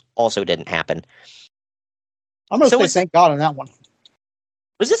 Those also didn't happen. I'm going to say thank God on that one.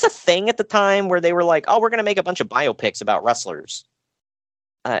 Was this a thing at the time where they were like, oh, we're going to make a bunch of biopics about wrestlers?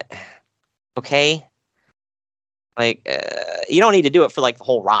 Okay. You don't need to do it for the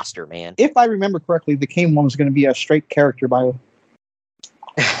whole roster, man. If I remember correctly, the Kane one was going to be a straight character bio.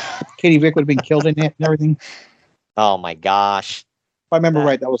 Katie Vick would have been killed in it and everything. Oh my gosh. If I remember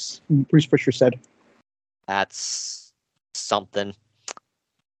right, that was Bruce Fisher said. That's something.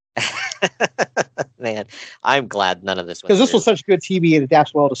 Man, I'm glad none of this because this was such good TV. It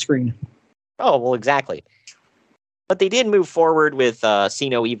adapts well to screen. Oh well, exactly. But they did move forward with See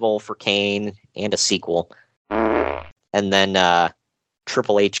No Evil for Kane and a sequel, and then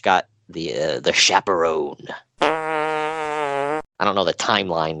Triple H got the Chaperone. I don't know the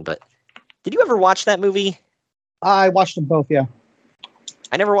timeline, but did you ever watch that movie? I watched them both. Yeah,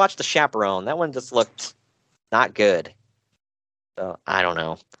 I never watched the Chaperone. That one just looked not good. So I don't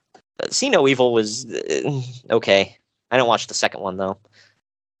know. See No Evil was okay. I didn't watch the second one though.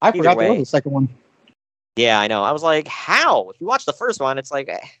 I forgot there was the second one. Yeah, I know. I was like, how? If you watch the first one, it's like,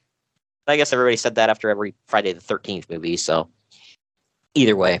 I guess everybody said that after every Friday the 13th movie. So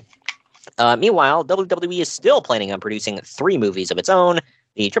either way. Meanwhile, WWE is still planning on producing 3 movies of its own.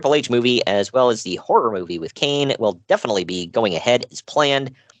 The Triple H movie, as well as the horror movie with Kane, will definitely be going ahead as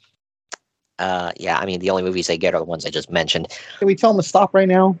planned. Yeah, I mean, the only movies they get are the ones I just mentioned. Can we tell them to stop right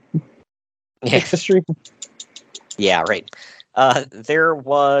now? Yeah. History. Yeah, right. There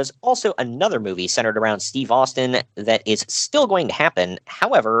was also another movie centered around Steve Austin that is still going to happen.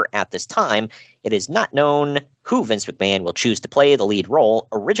 However, at this time, it is not known who Vince McMahon will choose to play the lead role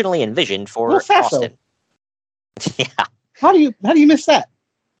originally envisioned for Austin. Yeah. How do you miss that?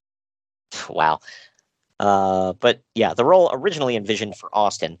 Wow. But yeah, the role originally envisioned for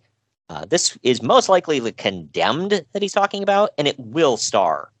Austin. This is most likely the Condemned that he's talking about, and it will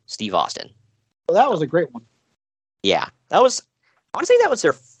star Steve Austin. Well, that was a great one. Yeah, I want to say that was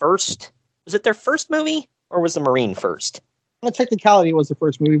their first. Was it their first movie, or was the Marine first? The technicality, it was the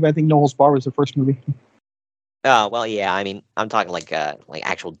first movie, but I think No Holds Barred was the first movie. Well, yeah. I mean, I'm talking like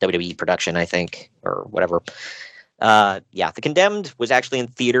actual WWE production, I think, or whatever. Yeah, The Condemned was actually in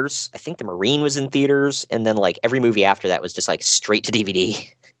theaters. I think The Marine was in theaters, and then like every movie after that was just like straight to DVD.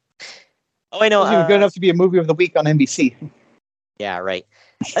 Oh, I know. It wasn't even good enough to be a movie of the week on NBC. Yeah, right.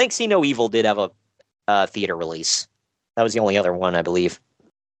 I think See No Evil did have a theater release. That was the only other one, I believe.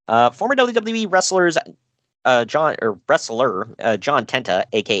 Former WWE wrestlers John Tenta,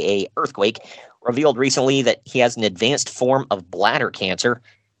 aka Earthquake, revealed recently that he has an advanced form of bladder cancer.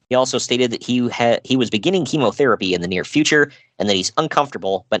 He also stated that he was beginning chemotherapy in the near future and that he's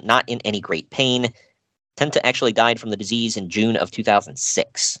uncomfortable but not in any great pain. Tenta actually died from the disease in June of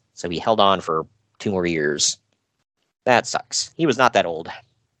 2006, so he held on for 2 more years. That sucks. He was not that old.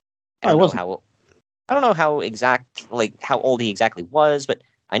 I don't know how old he exactly was, but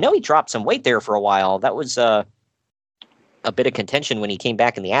I know he dropped some weight there for a while. That was a bit of contention when he came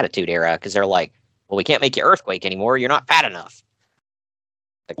back in the Attitude Era, because they're like, well, we can't make you Earthquake anymore. You're not fat enough.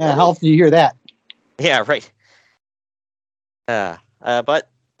 Like, yeah, how often do you hear that? Yeah, right. But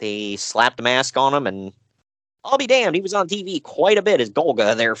they slapped a mask on him, and I'll be damned, he was on TV quite a bit as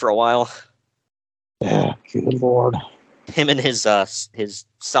Golga there for a while. Yeah, good lord. Him and his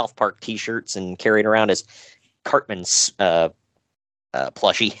South Park T-shirts and carrying around his Cartman's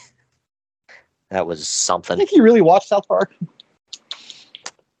plushie. That was something. I think you really watched South Park.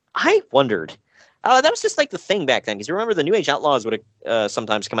 I wondered. That was just like the thing back then, because remember the New Age Outlaws would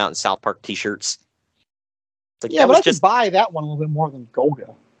sometimes come out in South Park T-shirts. Like, yeah, but I could buy that one a little bit more than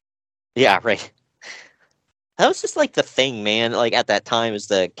Golga. Yeah, right. That was just like the thing, man. Like at that time, is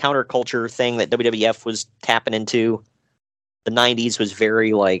the counterculture thing that WWF was tapping into. The 90s was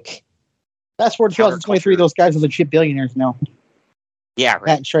very like. That's where 2023, those guys are legit billionaires now. Yeah, right.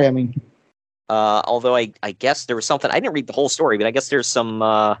 Matt and Trey, I mean. Although I guess there was something, I didn't read the whole story, but I guess there's some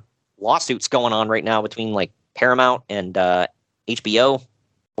lawsuits going on right now between like Paramount and HBO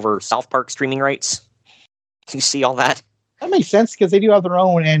over South Park streaming rights. You see all that? That makes sense because they do have their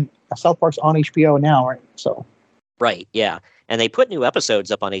own, and South Park's on HBO now, right? So. Right, yeah, and they put new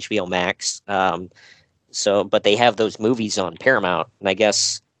episodes up on HBO Max. But they have those movies on Paramount, and I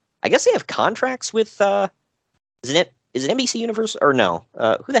guess they have contracts with. Is it NBC Universal or no?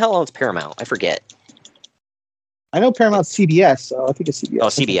 Who the hell owns Paramount? I forget. I know Paramount's CBS, so I think it's CBS. Oh,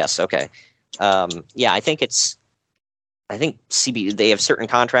 CBS. Okay. Yeah, I think they have certain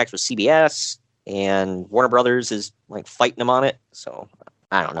contracts with CBS, and Warner Brothers is like fighting them on it. So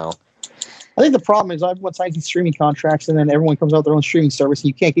I don't know. I think the problem is everyone signs these streaming contracts, and then everyone comes out with their own streaming service, and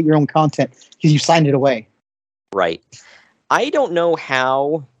you can't get your own content because you signed it away. Right. I don't know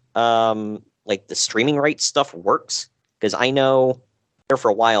how like the streaming rights stuff works, because I know there for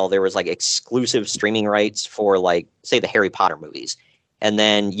a while there was like exclusive streaming rights for like say the Harry Potter movies, and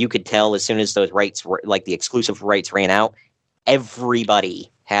then you could tell as soon as those rights were like the exclusive rights ran out, everybody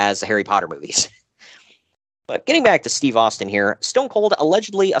has the Harry Potter movies. But getting back to Steve Austin here, Stone Cold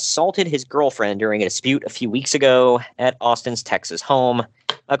allegedly assaulted his girlfriend during a dispute a few weeks ago at Austin's Texas home,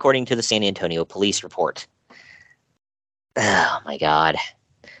 according to the San Antonio police report. Oh, my God.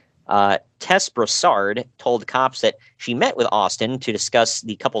 Tess Broussard told cops that she met with Austin to discuss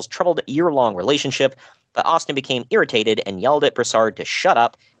the couple's troubled year-long relationship, but Austin became irritated and yelled at Broussard to shut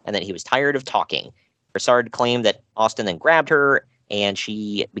up and that he was tired of talking. Broussard claimed that Austin then grabbed her and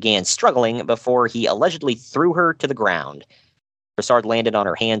she began struggling before he allegedly threw her to the ground. Broussard landed on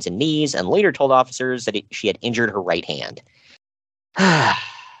her hands and knees and later told officers that she had injured her right hand.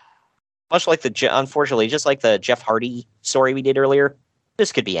 Much like unfortunately, just like the Jeff Hardy story we did earlier,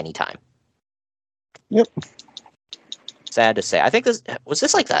 this could be any time. Yep. Sad to say. I think this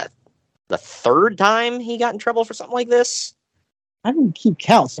was like the third time he got in trouble for something like this. I didn't keep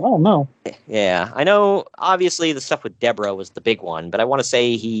count, so I don't know. Yeah, I know. Obviously, the stuff with Deborah was the big one, but I want to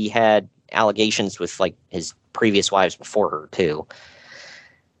say he had allegations with like his previous wives before her too.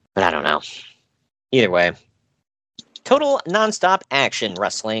 But I don't know. Either way, Total Nonstop Action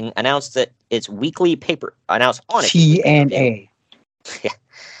Wrestling announced that its weekly paper announced on its TNA. Yeah,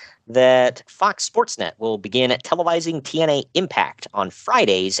 that Fox Sportsnet will begin televising TNA Impact on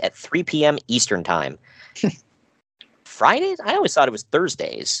Fridays at 3 p.m. Eastern Time. Fridays? I always thought it was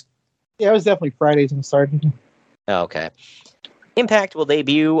Thursdays. Yeah, it was definitely Fridays when it started. Okay. Impact will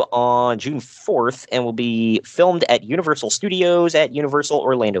debut on June 4th and will be filmed at Universal Studios at Universal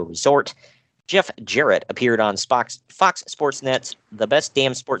Orlando Resort. Jeff Jarrett appeared on Fox Sportsnet's The Best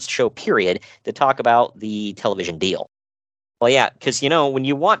Damn Sports Show, period, to talk about the television deal. Well, yeah, because, when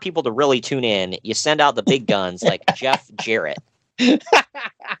you want people to really tune in, you send out the big guns like Jeff Jarrett.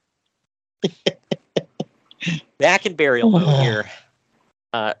 Back in burial mode here.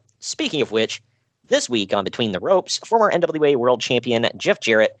 Speaking of which, this week on Between the Ropes, former NWA World Champion Jeff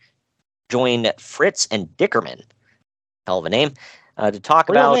Jarrett joined Fritz and Dickerman, hell of a name, to talk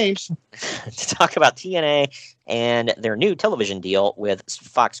about TNA and their new television deal with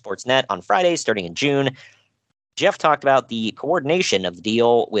Fox Sportsnet on Fridays starting in June. Jeff talked about the coordination of the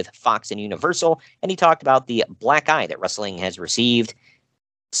deal with Fox and Universal, and he talked about the black eye that wrestling has received.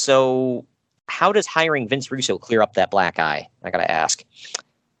 So, how does hiring Vince Russo clear up that black eye? I gotta ask.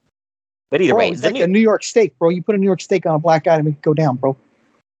 But either way, it's like a New York steak, bro. You put a New York steak on a black eye to make it go down, bro.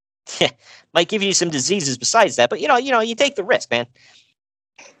 Might give you some diseases besides that, but you take the risk, man.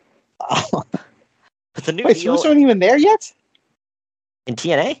 But the new Wait, so Russo ain't even there yet? In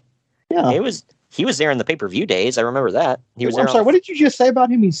TNA? Yeah, he was there in the pay-per-view days. I remember that. I'm sorry. What did you just say about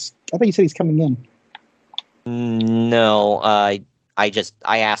him? I thought you said he's coming in. No, I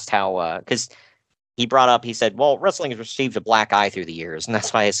asked how, because he brought up, he said, well, wrestling has received a black eye through the years. And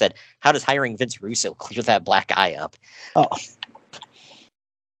that's why I said, how does hiring Vince Russo clear that black eye up? Oh.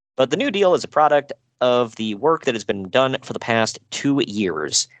 But the new deal is a product of the work that has been done for the past 2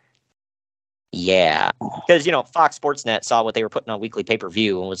 years. Yeah. Because, Fox Sportsnet saw what they were putting on weekly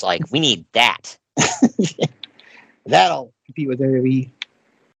pay-per-view and was like, we need that. That'll compete with WWE.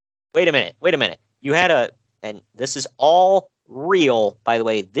 Wait a minute. You had and this is all real, by the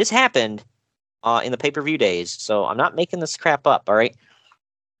way. This happened in the pay-per-view days, so I'm not making this crap up, all right?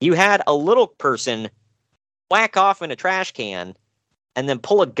 You had a little person whack off in a trash can and then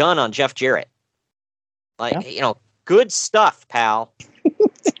pull a gun on Jeff Jarrett. Good stuff, pal.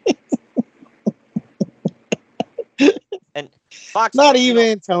 And Fox... Not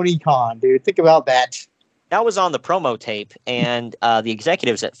even Tony Khan, dude. Think about that. That was on the promo tape, and the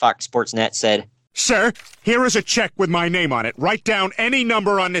executives at Fox Sportsnet said, Sir, here is a check with my name on it. Write down any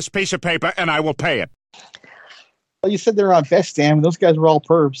number on this piece of paper, and I will pay it. Well, you said they're on Best Damn, and those guys were all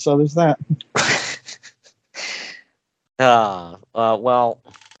pervs, so there's that. Well...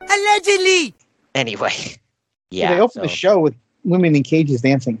 Allegedly! Anyway. Yeah. So they opened the show with women in cages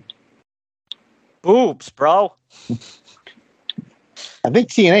dancing. Boobs, bro. I think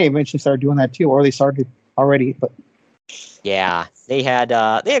TNA eventually started doing that too, or they started already, but... Yeah, they had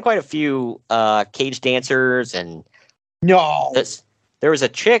quite a few cage dancers, and there was a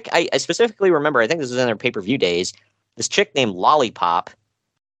chick I specifically remember. I think this was in their pay-per-view days. This chick named Lollipop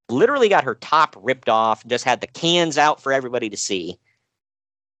literally got her top ripped off, and just had the cans out for everybody to see,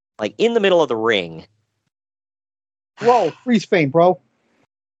 like in the middle of the ring. Whoa, freeze frame, bro.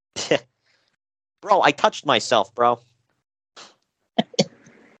 Bro, I touched myself, bro.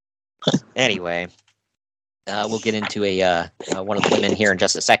 Anyway. We'll get into one of the women here in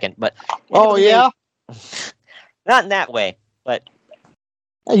just a second, but yeah, not in that way. But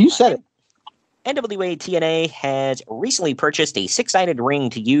you said it. NWA TNA has recently purchased a 6-sided ring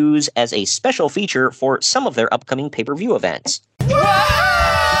to use as a special feature for some of their upcoming pay-per-view events.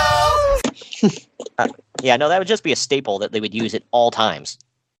 Yeah, no, that would just be a staple that they would use at all times.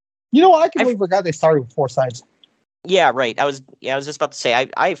 You know what? I completely forgot they started with 4 sides. Yeah, right. I was just about to say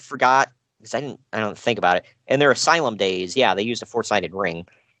I forgot because I don't think about it. In their Asylum days, yeah, they used a 4-sided ring,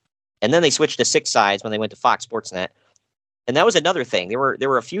 and then they switched to 6 sides when they went to Fox Sports Net. And that was another thing. There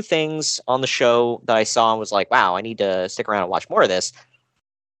were a few things on the show that I saw and was like, wow, I need to stick around and watch more of this.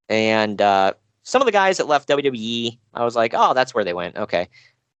 And some of the guys that left WWE, I was like, oh, that's where they went. Okay.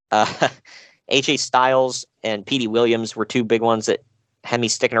 AJ Styles and Petey Williams were 2 big ones that had me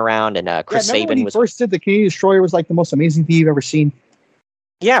sticking around. And Chris Sabin when he was first did the Canadian Destroyer was like the most amazing thing you've ever seen.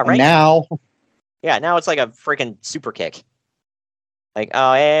 Yeah, right. And now it's like a freaking super kick. Like,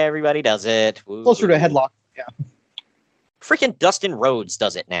 oh, everybody does it. Woo. Closer to a headlock. Yeah. Freaking Dustin Rhodes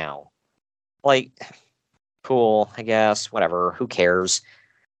does it now. Like, cool, I guess. Whatever. Who cares?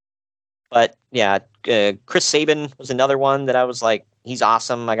 But yeah, Chris Sabin was another one that I was like, he's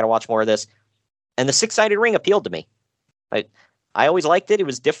awesome. I got to watch more of this. And the 6-sided ring appealed to me. I always liked it. It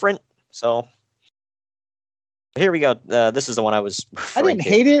was different. So here we go. This is the one I was. I didn't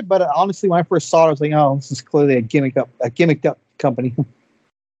hate it, but honestly, when I first saw it, I was like, "Oh, this is clearly a gimmicked up company."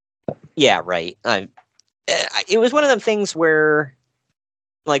 Yeah, right. It was one of them things where,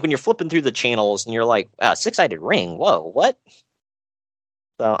 like, when you're flipping through the channels and you're like, 6-sided ring. Whoa, what?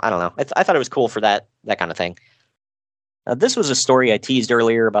 So I don't know. I thought it was cool for that kind of thing. This was a story I teased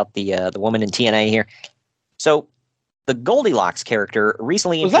earlier about the woman in TNA here. So the Goldilocks character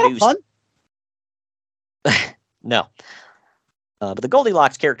recently introduced. Was that fun? No. But the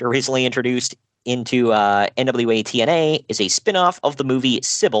Goldilocks character recently introduced into NWA TNA is a spin-off of the movie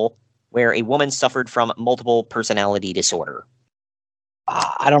Sybil, where a woman suffered from multiple personality disorder.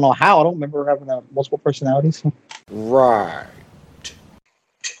 I don't know how. I don't remember having multiple personalities. Right.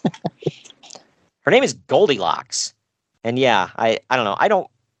 Her name is Goldilocks. And yeah, I don't know. I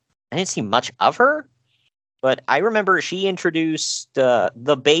didn't see much of her, but I remember she introduced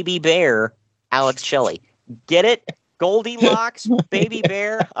the baby bear, Alex Shelley. Get it? Goldilocks, baby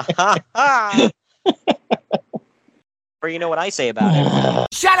bear. Or you know what I say about it.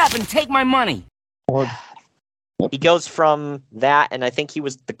 Shut up and take my money. He goes from that, and I think he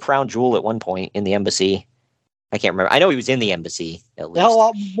was the crown jewel at one point in the embassy. I can't remember. I know he was in the embassy, at least. A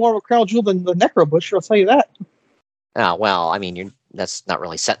lot more of a crown jewel than the Necro Butcher, I'll tell you that. Oh, well, I mean, that's not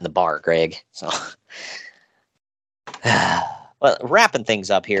really setting the bar, Greg. So, well, wrapping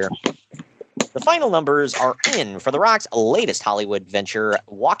things up here. The final numbers are in for The Rock's latest Hollywood venture,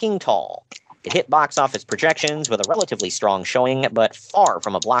 Walking Tall. It hit box office projections with a relatively strong showing, but far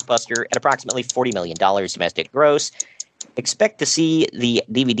from a blockbuster at approximately $40 million domestic gross. Expect to see the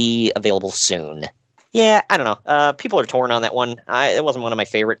DVD available soon. Yeah, I don't know. People are torn on that one. It wasn't one of my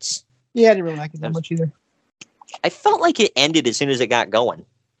favorites. Yeah, I didn't really like it that much either. I felt like it ended as soon as it got going.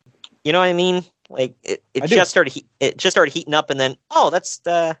 You know what I mean? Like it just started heating up, and then that's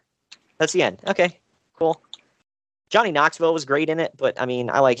the end. Okay, cool. Johnny Knoxville was great in it, but I mean,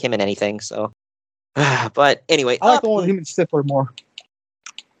 I like him in anything. So, but anyway, I like the one with him and Stifler more.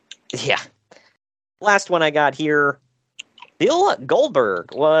 Yeah. Last one I got here. Bill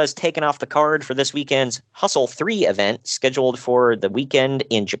Goldberg was taken off the card for this weekend's Hustle 3 event, scheduled for the weekend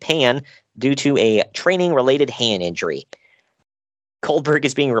in Japan due to a training-related hand injury. Goldberg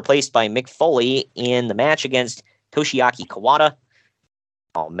is being replaced by Mick Foley in the match against Toshiaki Kawada.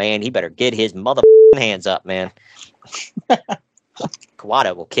 Oh, man, he better get his mother hands up, man.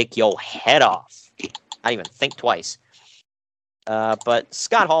 Kawada will kick your head off. I even think twice. But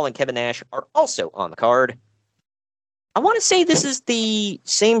Scott Hall and Kevin Nash are also on the card. I want to say this is the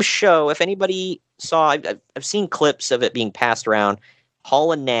same show. If anybody saw, I've seen clips of it being passed around.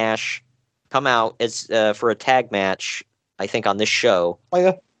 Hall and Nash come out as for a tag match, I think, on this show. Oh,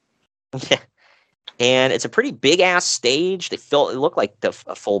 yeah. Yeah. And it's a pretty big-ass stage. It looked like a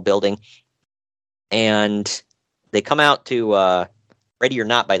full building. And they come out to Ready or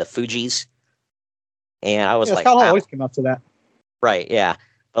Not by the Fugees. And I was like, Scott Hall wow. always came out to that. Right, yeah.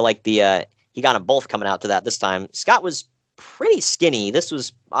 But like he got them both coming out to that this time. Scott was pretty skinny. This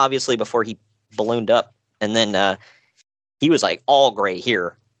was obviously before he ballooned up. And then he was like all gray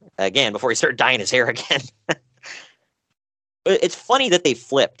here again before he started dyeing his hair again. It's funny that they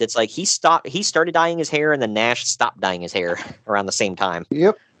flipped. It's like he started dyeing his hair, and then Nash stopped dyeing his hair around the same time.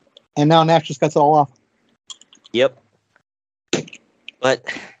 Yep. And now Nash just cuts it all off. Yep. But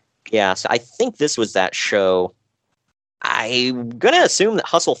yeah, so I think this was that show. I'm gonna assume that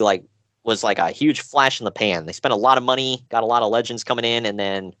Hustle was like a huge flash in the pan. They spent a lot of money, got a lot of legends coming in, and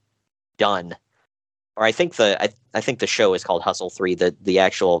then done. Or I think the show is called Hustle 3. The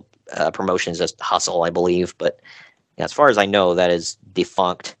actual promotion is just Hustle, I believe. But yeah, as far as I know, that is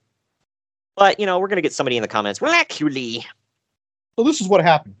defunct. But, you know, we're going to get somebody in the comments. Well, actually. So this is what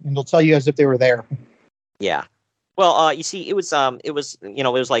happened, and they'll tell you as if they were there. Yeah. Well, you see, it was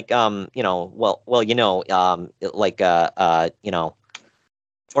like, you know,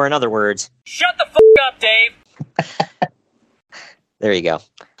 or in other words, Shut the fuck up, Dave. there you go.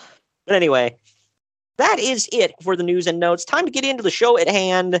 But anyway, that is it for the news and notes. Time to get into the show at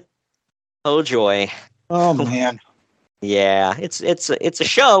hand. Oh joy. Oh man. Yeah, it's a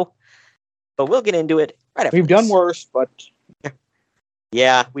show, but we'll get into it right after. We've done worse, but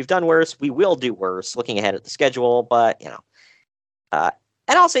yeah, we've done worse. We will do worse. Looking ahead at the schedule, but you know, and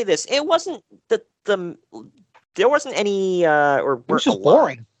I'll say this: it wasn't there wasn't any or it was just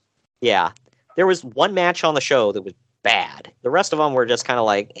boring. Yeah, there was one match on the show that was bad. The rest of them were just kind of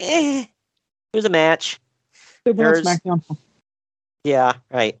like, it was a match. SmackDown. Yeah,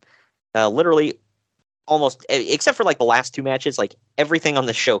 right. Literally, almost except for like the last two matches, like everything on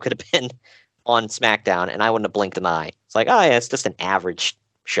the show could have been on SmackDown, and I wouldn't have blinked an eye. It's like, oh yeah, it's just an average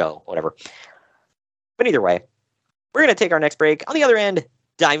show, whatever. But either way, we're gonna take our next break. On the other end,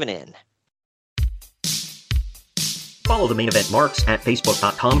 diving in. Follow the Main Event Marks at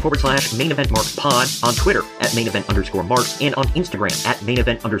Facebook.com/Main Event Marks Pod, on Twitter at Main Event _Marks, and on Instagram at Main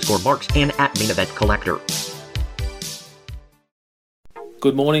Event _Marks and at Main Event Collector.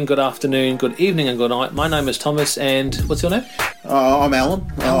 Good morning, good afternoon, good evening, and good night. My name is Thomas, and what's your name? I'm Alan.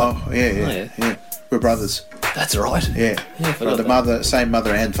 Oh, yeah. We're brothers. That's right. Yeah. Same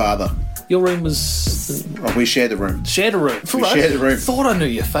mother and father. Your room was... we shared the room. Shared a room? We shared the room. Thought I knew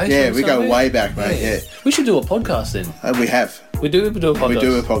your face. Yeah, we go way back, mate. Yeah. We should do a podcast then. We have. We do a podcast? We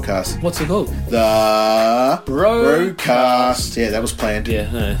do a podcast. What's it called? The Broadcast. Yeah, that was planned.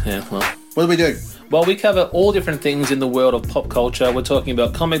 Yeah, well. What do we do? Well, we cover all different things in the world of pop culture. We're talking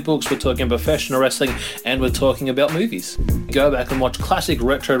about comic books, we're talking about professional wrestling, and we're talking about movies. Go back and watch classic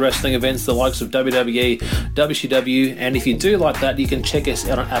retro wrestling events, the likes of WWE, WCW, and if you do like that, you can check us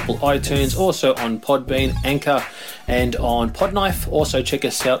out on Apple iTunes, also on Podbean, Anchor, and on Podknife. Also check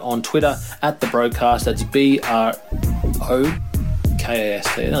us out on Twitter at The Broadcast. That's BROKAST. I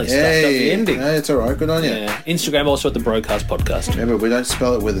nearly stuffed up the ending. No, it's alright, good on you. Yeah. Instagram also at The Broadcast Podcast. Remember, we don't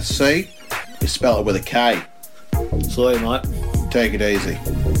spell it with a C, we spell it with a K. Sorry, mate. Take it easy.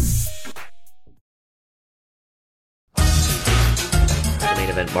 The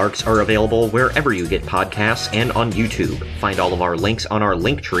Main Event Marks are available wherever you get podcasts and on YouTube. Find all of our links on our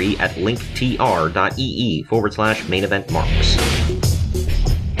link tree at linktr.ee/Main Event Marks.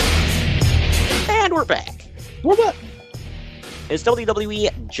 And we're back. It's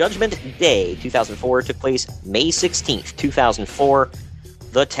WWE Judgment Day 2004. Took place May 16th, 2004.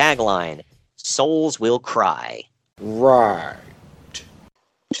 The tagline, Souls Will Cry. Right.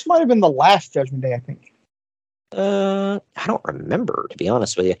 This might have been the last Judgment Day, I think. I don't remember, to be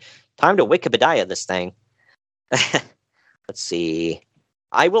honest with you. Time to Wikipedia this thing. Let's see.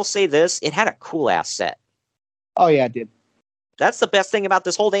 I will say this, it had a cool-ass set. Oh, yeah, it did. That's the best thing about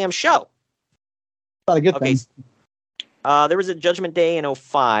this whole damn show. Not a good thing. There was a Judgment Day in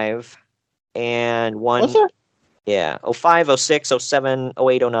 05, and one... Was there? Yeah, 05, 06, 07,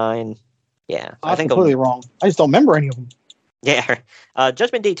 08, 09. Yeah. I think completely wrong. I just don't remember any of them. Yeah.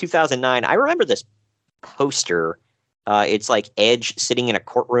 Judgment Day 2009. I remember this poster. It's like Edge sitting in a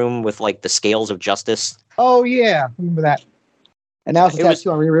courtroom with like the scales of justice. Oh, yeah. I remember that. And now it's a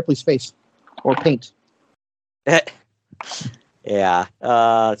tattoo on Rhea Ripley's face. Or paint. Yeah.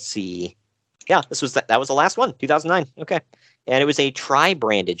 Let's see. Yeah, that was the last one, 2009. Okay. And it was a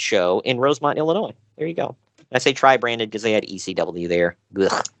tri-branded show in Rosemont, Illinois. There you go. I say tri-branded because they had ECW there.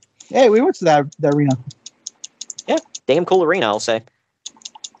 Ugh. Hey, we went to that arena. Yeah, damn cool arena, I'll say.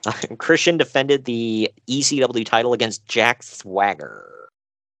 Christian defended the ECW title against Jack Swagger.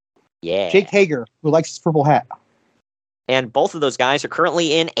 Yeah. Jake Hager, who likes his purple hat. And both of those guys are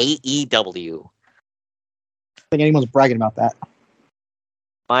currently in AEW. I think anyone's bragging about that.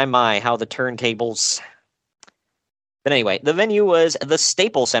 My, how the turntables... But anyway, the venue was the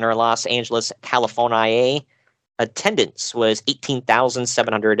Staples Center in Los Angeles, California. Attendance was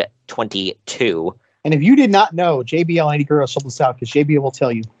 18,722. And if you did not know, JBL and Eddie Guerrero sold this out, because JBL will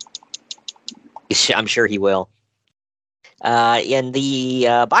tell you. I'm sure he will. And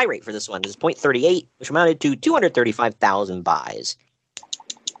the buy rate for this one is 0.38, which amounted to 235,000 buys.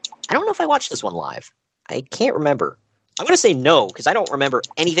 I don't know if I watched this one live. I can't remember. I'm going to say no, because I don't remember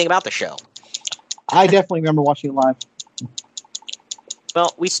anything about the show. I definitely remember watching it live.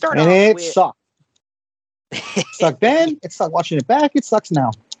 Well, we start off with... it sucked. It sucked then. It sucked watching it back. It sucks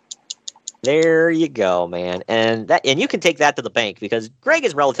now. There you go, man. And you can take that to the bank, because Greg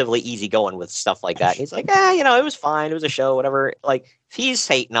is relatively easygoing with stuff like that. He's like, it was fine. It was a show, whatever. Like, if he's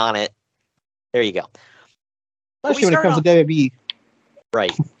hating on it, There you go. Especially when it comes to WWE.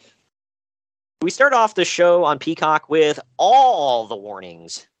 Right. We start off the show on Peacock with all the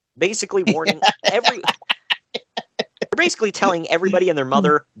warnings. Basically warning They're basically telling everybody and their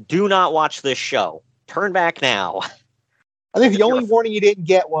mother, do not watch this show. Turn back now. I think the only warning you didn't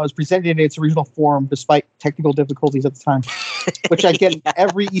get was presented in its original form despite technical difficulties at the time. Which I get in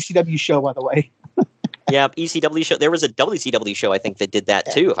every ECW show, by the way. Yeah, ECW show. There was a WCW show, I think, that did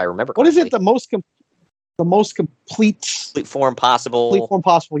that too, if I remember correctly. What is it? The most complete form possible. Complete form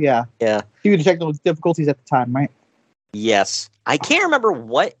possible, yeah. Yeah. Due to technical difficulties at the time, right? Yes. I can't remember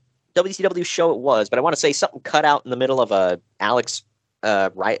what WCW show it was, but I want to say something cut out in the middle of a Alex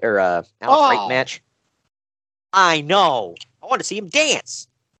Wright match. I know. I want to see him dance.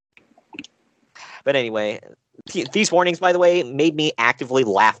 But anyway, these warnings, by the way, made me actively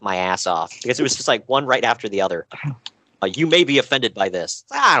laugh my ass off because it was just like one right after the other. You may be offended by this.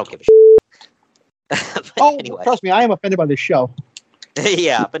 I don't give a shit. Anyway. Trust me, I am offended by this show.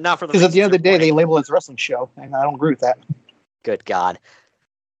 Yeah, but not for the because at the end of the day, they label it as a wrestling show, and I don't agree with that. Good God.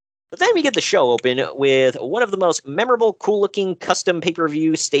 But then we get the show open with one of the most memorable, cool-looking custom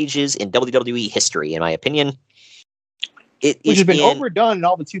pay-per-view stages in WWE history, in my opinion. Which has been overdone in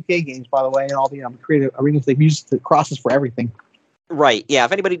all the 2K games, by the way, and all the creative arenas. They've used the crosses for everything. Right, yeah.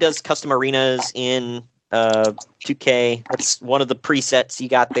 If anybody does custom arenas in 2K, that's one of the presets you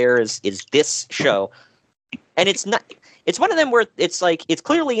got there is this show. And it's one of them where it's like, it's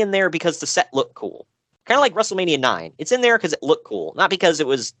clearly in there because the set looked cool. Kind of like WrestleMania 9. It's in there because it looked cool, not because it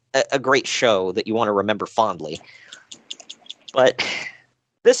was a great show that you want to remember fondly. But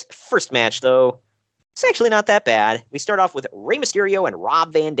this first match, though, it's actually not that bad. We start off with Rey Mysterio and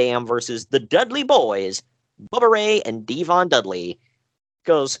Rob Van Dam versus the Dudley Boys, Bubba Ray and Devon Dudley.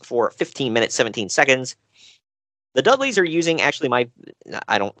 Goes for 15 minutes, 17 seconds. The Dudleys are using,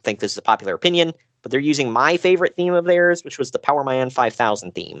 I don't think this is a popular opinion, but they're using my favorite theme of theirs, which was the Power Man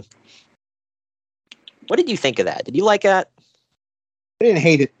 5000 theme. What did you think of that? Did you like that? I didn't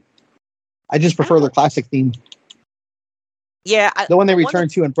hate it. I just prefer their classic theme. Yeah. The one they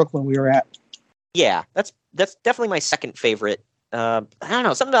returned to in Brooklyn we were at. Yeah, that's definitely my second favorite. I don't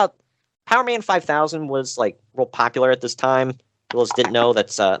know, something about Power Man 5000 was like real popular at this time. People just didn't know that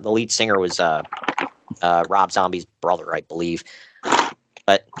the lead singer was Rob Zombie's brother, I believe.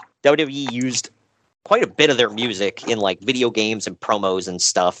 But WWE used quite a bit of their music in like video games and promos and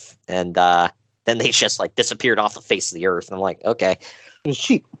stuff, and then they just like disappeared off the face of the earth. And I'm like, okay, it was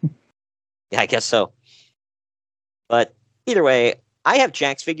cheap. Yeah, I guess so. But either way, I have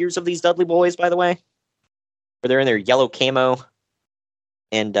Jack's figures of these Dudley Boys, by the way, where they're in their yellow camo,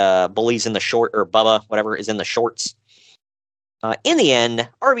 and Bully's in the short, or Bubba, whatever, is in the shorts. In the end,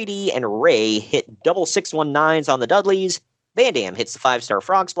 RVD and Ray hit double 619s on the Dudleys. Van Dam hits the 5-star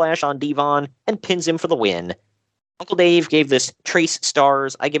frog splash on Devon and pins him for the win. Uncle Dave gave this trace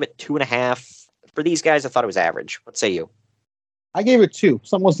stars. I give it 2.5. For these guys, I thought it was average. What say you? I gave it 2.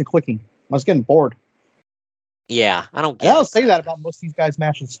 Something wasn't clicking. I was getting bored. Yeah, I don't get it. I don't say that about most of these guys'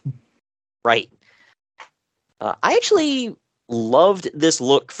 matches. Right. I actually loved this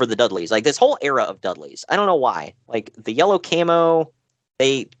look for the Dudleys, like this whole era of Dudleys. I don't know why. Like the yellow camo,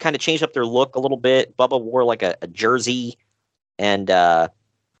 they kind of changed up their look a little bit. Bubba wore like a jersey, and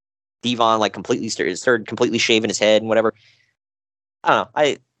Devon like completely started completely shaving his head and whatever. I don't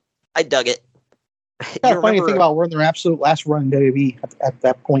know. I dug it. Kind of funny to think about we're in their absolute last run in WWE at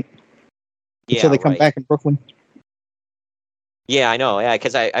that point. Yeah, until they come back in Brooklyn. Yeah, I know. Yeah,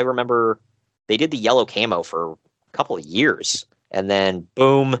 because I remember they did the yellow camo for a couple of years, and then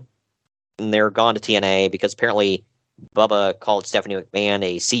boom, and they're gone to TNA because apparently Bubba called Stephanie McMahon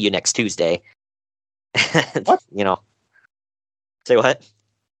a "see you next Tuesday." What? You know? Say what?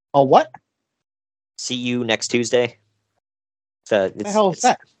 Oh, what? See you next Tuesday. What the hell is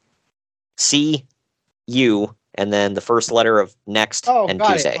that? See you, and then the first letter of next and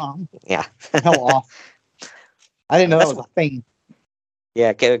Tuesday. Yeah. Hell off. I didn't know that was a thing.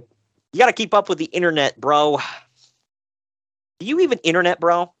 Yeah, you got to keep up with the internet, bro. Do you even internet,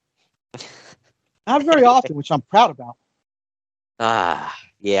 bro? Not very often, which I'm proud about.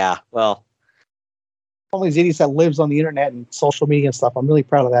 Yeah. Well, all these idiots that lives on the internet and social media and stuff. I'm really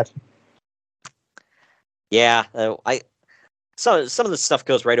proud of that. Yeah, some of the stuff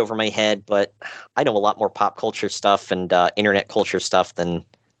goes right over my head, but I know a lot more pop culture stuff and internet culture stuff than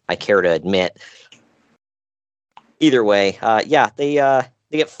I care to admit. Either way, yeah, they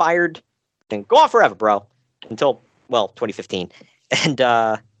get fired and go on forever, bro, until 2015, and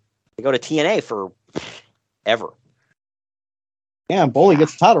they go to TNA for ever. Yeah, Bully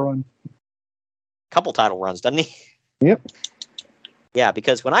gets a title run. Couple title runs, doesn't he? Yep. Yeah,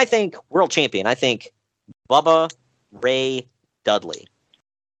 because when I think world champion, I think Bubba Ray Dudley.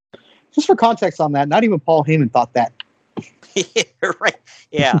 Just for context on that, not even Paul Heyman thought that. Right.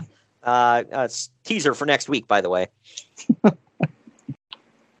 Yeah. It's teaser for next week, by the way.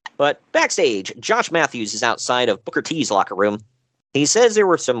 But backstage, Josh Matthews is outside of Booker T's locker room. He says there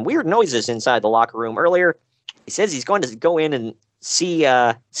were some weird noises inside the locker room earlier. He says he's going to go in and see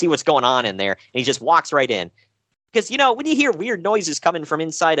what's going on in there. And he just walks right in. Because, when you hear weird noises coming from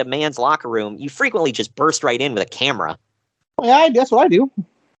inside a man's locker room, you frequently just burst right in with a camera. Yeah, that's what I do.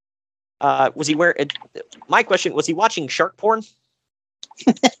 Was he wearing... My question, was he watching shark porn?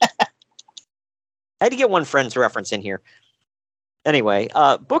 I had to get one friend's reference in here. Anyway,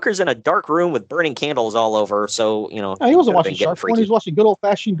 Booker's in a dark room with burning candles all over, so, he wasn't watching shark porn. He was watching good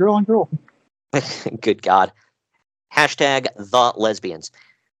old-fashioned girl on girl. Good God. Hashtag the lesbians.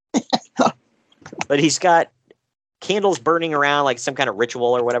 But he's got candles burning around like some kind of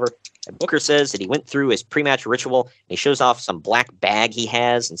ritual or whatever. And Booker says that he went through his pre-match ritual, and he shows off some black bag he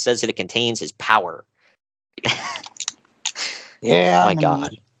has and says that it contains his power. Yeah. My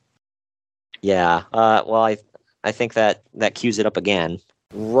God. Yeah. Well, I think that cues it up again.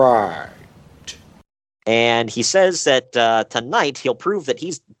 Right. And he says that tonight he'll prove that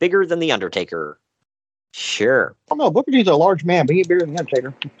he's bigger than The Undertaker. Sure. Oh, no, Booker T's a large man, but he's bigger than The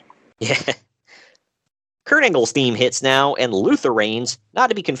Undertaker. Yeah. Kurt Angle's theme hits now, and Luther Reigns, not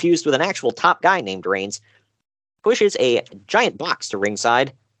to be confused with an actual top guy named Reigns, pushes a giant box to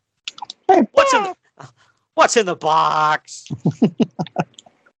ringside. Hey, What's in the box?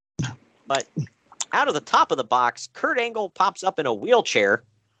 But out of the top of the box, Kurt Angle pops up in a wheelchair.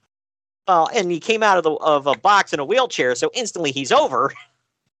 Well, and he came out of a box in a wheelchair, so instantly he's over.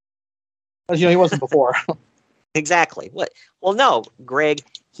 As he wasn't before. Exactly. What? Well, no, Greg.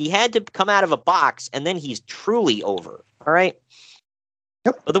 He had to come out of a box, and then he's truly over. All right.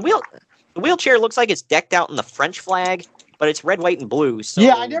 Yep. But the wheelchair looks like it's decked out in the French flag, but it's red, white, and blue. So...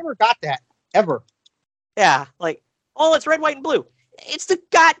 Yeah, I never got that ever. Yeah, it's red, white, and blue. It's the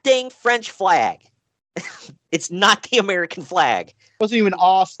goddamn French flag. It's not the American flag. Wasn't even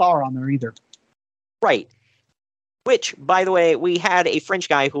an star on there either. Right. Which, by the way, we had a French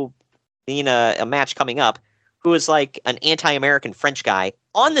guy who, in a match coming up, who was like an anti-American French guy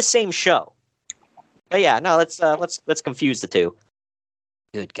on the same show. But yeah, no, let's confuse the two.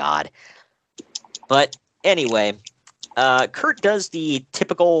 Good God. But anyway, Kurt does the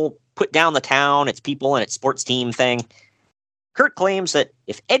typical put down the town, its people, and its sports team thing. Kurt claims that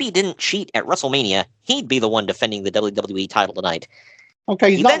if Eddie didn't cheat at WrestleMania, he'd be the one defending the WWE title tonight.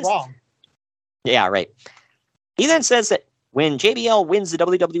 Okay, he's not wrong. Yeah, right. He then says that when JBL wins the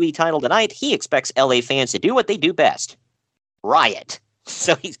WWE title tonight, he expects LA fans to do what they do best. Riot.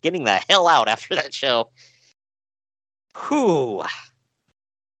 So he's getting the hell out after that show. Whew.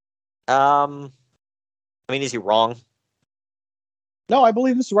 Is he wrong? No, I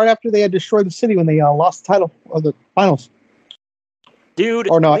believe this is right after they had destroyed the city when they lost the title of the finals. Dude,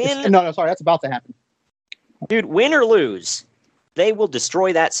 or no, sorry, that's about to happen. Dude, win or lose, they will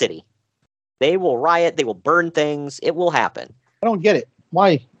destroy that city. They will riot. They will burn things. It will happen. I don't get it.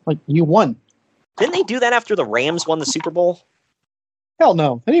 Why? You won. Didn't they do that after the Rams won the Super Bowl? Hell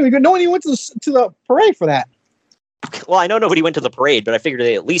no. No one even went to the parade for that. Well, I know nobody went to the parade, but I figured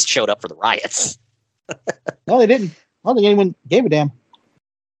they at least showed up for the riots. No, they didn't. I don't think anyone gave a damn.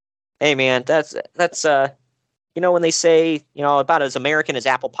 Hey, man, that's when they say, about as American as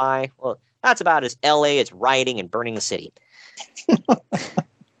apple pie, well, that's about as LA as rioting and burning the city.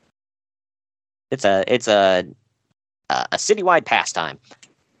 It's a citywide pastime.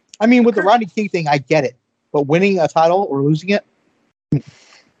 I mean, with the Rodney King thing, I get it, but winning a title or losing it,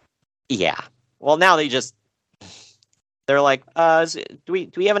 yeah. Well, now they're like,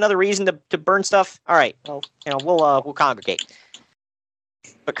 do we have another reason to burn stuff? All right, well, we'll congregate.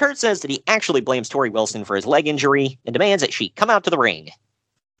 But Kurt says that he actually blames Tori Wilson for his leg injury and demands that she come out to the ring.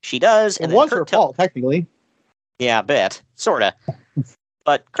 She does, and it was her fault, technically. Yeah, I bet, sorta.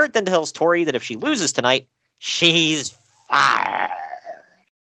 But Kurt then tells Tori that if she loses tonight, she's fired.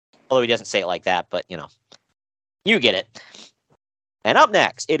 Although he doesn't say it like that, but, you get it. And up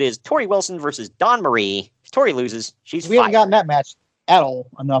next, it is Tori Wilson versus Dawn Marie. If Tori loses, she's fired. We haven't gotten that match at all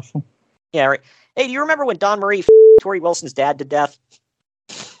enough. Yeah, right. Hey, do you remember when Dawn Marie Tori Wilson's dad to death?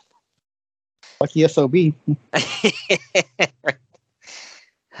 Lucky SOB.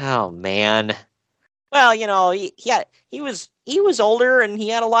 Oh, man. Well, he was older and he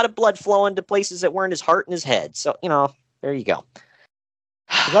had a lot of blood flowing to places that weren't his heart and his head. So, there you go.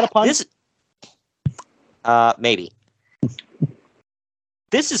 Is that a pun? Maybe.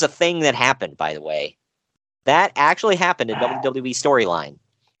 This is a thing that happened, by the way. That actually happened in WWE storyline.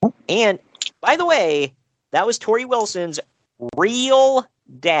 And, by the way, that was Tori Wilson's real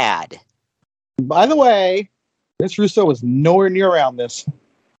dad. By the way, Vince Russo was nowhere near around this.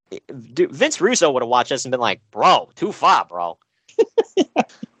 Dude, Vince Russo would have watched this and been like, bro, too far, bro.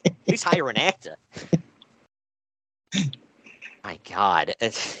 At least hire an actor. My God.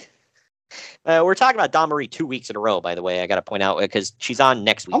 We're talking about Dawn Marie 2 weeks in a row, by the way. I got to point out, because she's on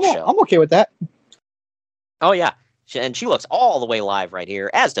next week's show. I'm okay with that. Oh, yeah. And she looks all the way live right here,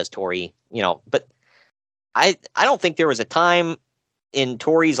 as does Tori. But I don't think there was a time in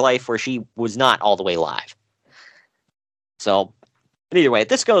Tori's life where she was not all the way live. So, but either way,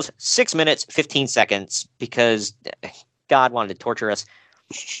 this goes 6 minutes, 15 seconds, because God wanted to torture us.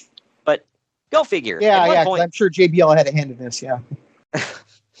 But go figure. Yeah, point, I'm sure JBL had a hand in this, yeah.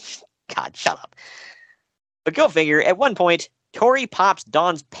 God, shut up. But go figure, at one point, Tori pops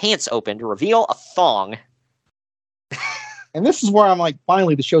Dawn's pants open to reveal a thong. And this is where I'm like,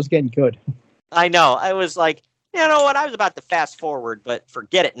 finally, the show's getting good. I know. I was like, you know what? I was about to fast forward, but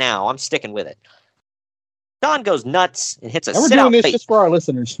forget it now. I'm sticking with it. Dawn goes nuts and hits a sit-out face. We're doing this just for our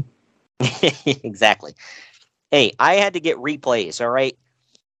listeners. Exactly. Hey, I had to get replays, all right?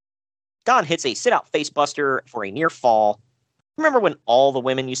 Dawn hits a sit-out face buster for a near fall. Remember when all the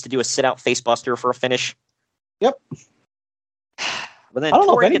women used to do a sit-out face buster for a finish? Yep. But then I don't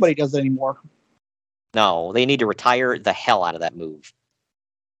know if anybody does it anymore. No, they need to retire the hell out of that move.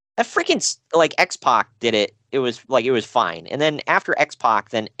 That freaking, X-Pac did it. It was fine. And then after X-Pac,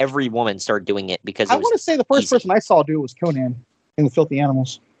 then every woman started doing it because I want to say the first person I saw do it was Conan in the Filthy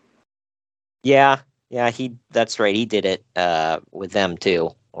Animals. Yeah, that's right. He did it with them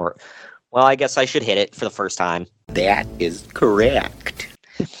too. Well, I guess I should hit it for the first time. That is correct.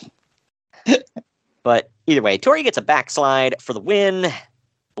 But either way, Tori gets a backslide for the win.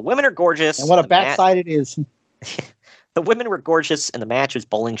 The women are gorgeous. And what a backslide it is. The women were gorgeous, and the match was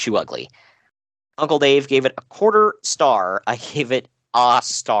bowling shoe ugly. Uncle Dave gave it a 1/4 star. I gave it a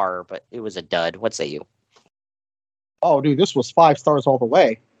star, but it was a dud. What say you? Oh, dude, this was 5 stars all the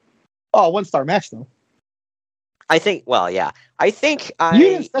way. Oh, 1-star match, though. I think, yeah. You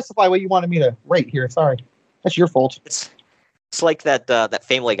didn't specify what you wanted me to rate here. Sorry. That's your fault. It's like that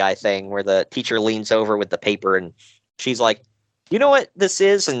Family Guy thing where the teacher leans over with the paper, and she's like, you know what this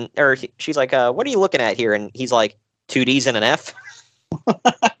is? Or she's like, what are you looking at here? And he's like, 2 Ds and an F.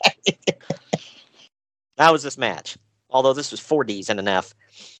 That was this match. Although this was 4 Ds and an F.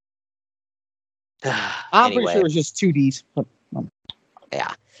 I'm pretty sure it was just 2 Ds.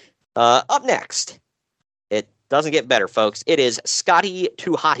 Yeah. Up next. It doesn't get better, folks. It is Scotty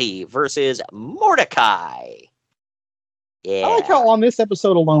 2 Hotty versus Mordecai. Yeah. I like how on this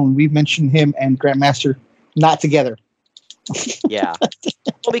episode alone, we've mentioned him and Grandmaster not together. Yeah.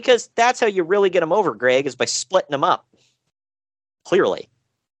 Well, because that's how you really get them over, Greg, is by splitting them up. Clearly.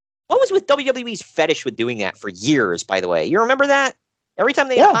 What was with WWE's fetish with doing that for years, by the way? You remember that? Every time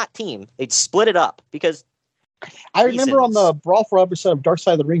they had a hot team, they'd split it up because I remember on the Brawl for episode of Dark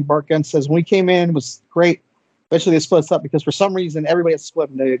Side of the Ring, Bart Gunn says when we came in, it was great. Eventually they split us up because for some reason everybody had split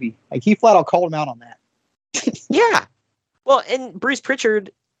in WWE. Like he flat out called him out on that. Yeah. Well, and Bruce Pritchard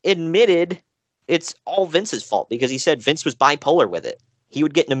admitted it's all Vince's fault because he said Vince was bipolar with it. He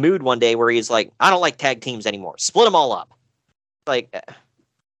would get in a mood one day where he's like, I don't like tag teams anymore. Split them all up. Like,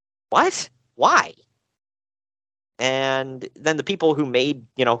 what? Why? And then the people who made,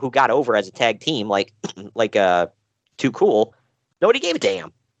 who got over as a tag team, like Too Cool, nobody gave a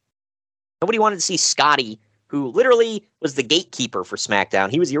damn. Nobody wanted to see Scotty, who literally was the gatekeeper for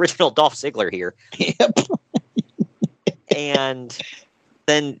SmackDown. He was the original Dolph Ziggler here. Yep. And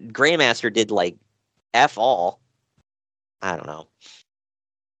then Grandmaster did F all. I don't know.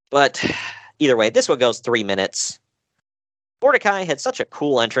 But either way, this one goes 3 minutes. Mordecai had such a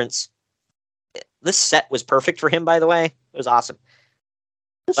cool entrance. This set was perfect for him, by the way. It was awesome.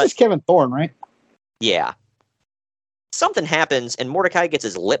 This is Kevin Thorne, right? Yeah. Something happens, and Mordecai gets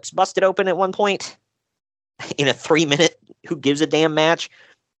his lips busted open at one point in a 3-minute who gives a damn match.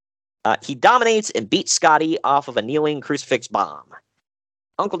 He dominates and beats Scotty off of a kneeling crucifix bomb.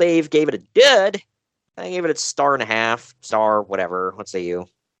 Uncle Dave gave it a dud. I gave it a 1.5 star, whatever. What say you?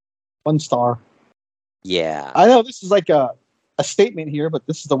 1 star. Yeah. I know this is like a statement here, but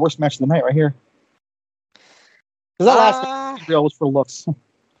this is the worst match of the night right here. Because that last match was for looks.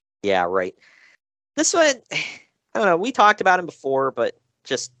 Yeah, right. This one, I don't know. We talked about him before, but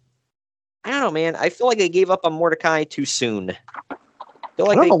just, I don't know, man. I feel like they gave up on Mordecai too soon. I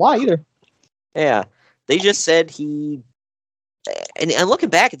don't know why either. Yeah. They just said he and looking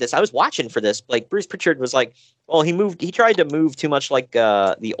back at this, I was watching for this. Like Bruce Pritchard was like, well, he tried to move too much like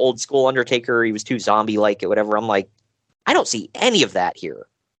the old school Undertaker. He was too zombie-like or whatever. I'm like, I don't see any of that here.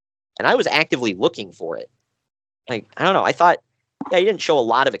 And I was actively looking for it. Like, I don't know. I thought, yeah, he didn't show a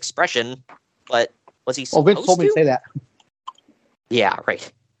lot of expression, but was he supposed Vince told me to say that. Yeah,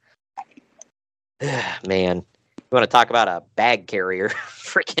 right. Man, you want to talk about a bag carrier?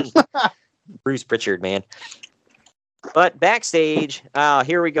 Freaking Bruce Pritchard, man. But backstage,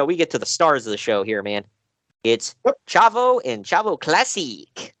 here we go. We get to the stars of the show here, man. It's Chavo and Chavo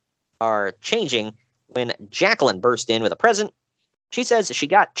Classic are changing when Jacqueline burst in with a present. She says she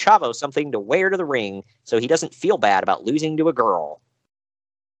got Chavo something to wear to the ring so he doesn't feel bad about losing to a girl.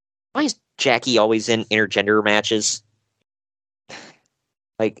 Why is Jackie always in intergender matches?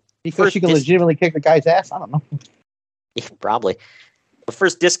 Like, because she can legitimately kick the guy's ass? I don't know. Yeah, probably. The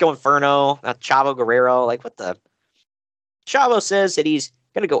first Disco Inferno, Chavo Guerrero. Like, what the? Chavo says that he's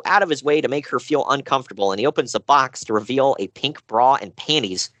going to go out of his way to make her feel uncomfortable, and he opens the box to reveal a pink bra and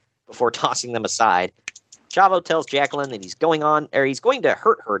panties before tossing them aside. Chavo tells Jacqueline that he's going to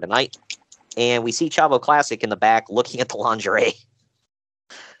hurt her tonight, and we see Chavo Classic in the back looking at the lingerie.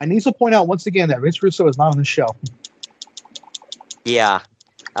 I need to point out once again that Vince Russo is not on the show. Yeah,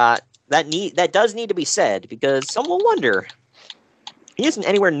 that does need to be said, because some will wonder. He isn't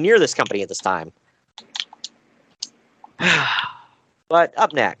anywhere near this company at this time. But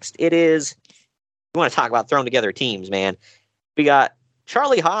up next, it is, we want to talk about throwing together teams, man. We got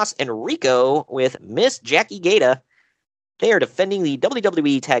Charlie Haas and Rico with Miss Jackie Gata. They are defending the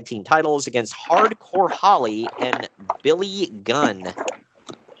WWE Tag Team titles against Hardcore Holly and Billy Gunn.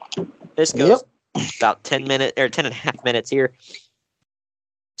 This goes about 10 and a half minutes here.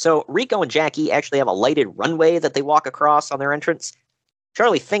 So Rico and Jackie actually have a lighted runway that they walk across on their entrance.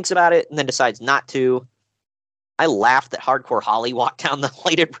 Charlie thinks about it and then decides not to. I laughed that Hardcore Holly walked down the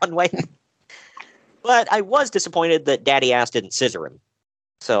lighted runway. But I was disappointed that Daddy Ass didn't scissor him.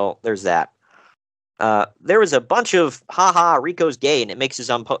 So there's that. There was a bunch of haha, Rico's gay, and it makes his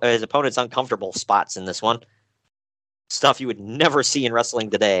opponents uncomfortable spots in this one. Stuff you would never see in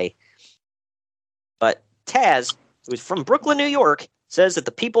wrestling today. But Taz, who's from Brooklyn, New York, says that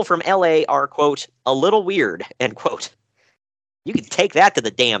the people from LA are, quote, a little weird, end quote. You can take that to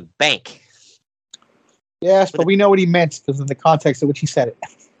the damn bank. Yes, but we know what he meant because of the context in which he said it.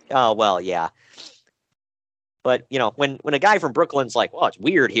 Oh, well, yeah. But, you know, when a guy from Brooklyn's like, well, it's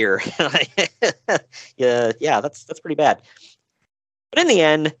weird here. yeah, that's pretty bad. But in the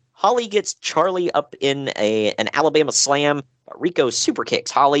end, Holly gets Charlie up in an Alabama slam. But Rico super kicks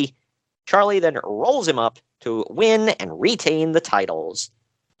Holly. Charlie then rolls him up to win and retain the titles.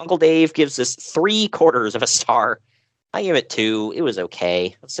 Uncle Dave gives this 3/4 of a star. I give it 2. It was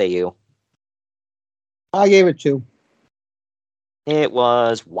okay. Let's say you. I gave it 2. It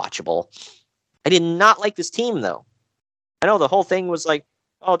was watchable. I did not like this team, though. I know the whole thing was like,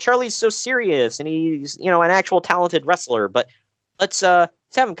 oh, Charlie's so serious, and he's, you know, an actual talented wrestler, but let's have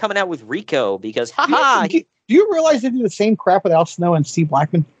him coming out with Rico, because, haha! Do you realize they did the same crap with Al Snow and Steve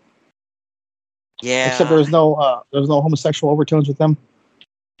Blackman? Yeah. Except there was no homosexual overtones with them.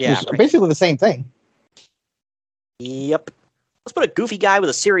 Yeah. It was basically the same thing. Yep. Let's put a goofy guy with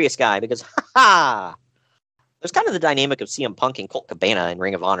a serious guy, because, haha! There's kind of the dynamic of CM Punk and Colt Cabana in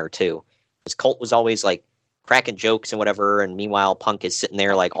Ring of Honor, too. Because Colt was always, like, cracking jokes and whatever, and meanwhile, Punk is sitting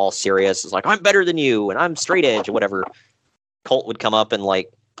there, like, all serious. It's like, I'm better than you, and I'm straight edge, or whatever. Colt would come up and,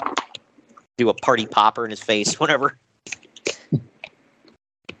 like, do a party popper in his face, whatever.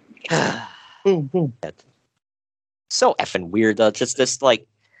 Boom, boom. So effing weird, though. Just this, like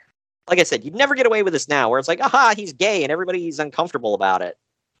I said, you'd never get away with this now, where it's like, aha, he's gay, and everybody's uncomfortable about it.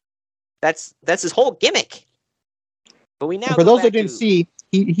 That's his whole gimmick. But we now, for those that didn't see,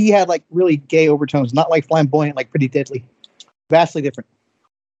 he had like really gay overtones, not like flamboyant, like Pretty Deadly. Vastly different.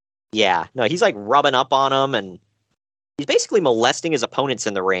 Yeah, no, he's like rubbing up on him, and he's basically molesting his opponents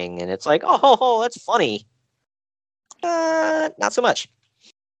in the ring, and it's like, oh, that's funny. Not so much.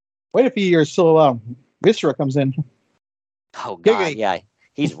 Wait a few years till Viscera comes in. Oh god, yeah,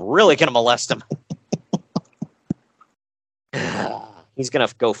 he's really gonna molest him. He's gonna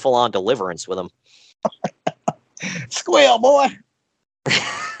go full on Deliverance with him. Squeal, boy.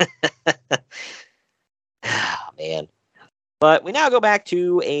 Oh, man. But we now go back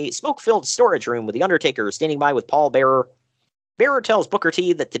to a smoke-filled storage room with The Undertaker standing by with Paul Bearer. Bearer tells Booker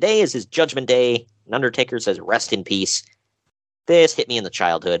T that today is his judgment day, and Undertaker says rest in peace. This hit me in the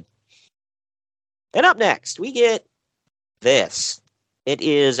childhood. And up next, we get this. It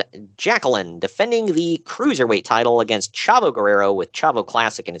is Jacqueline defending the Cruiserweight title against Chavo Guerrero with Chavo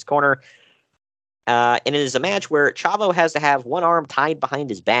Classic in his corner. And it is a match where Chavo has to have one arm tied behind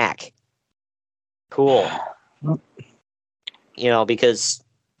his back. Cool. Because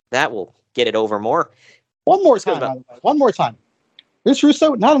that will get it over more. One more time, by the way. One more time. Vince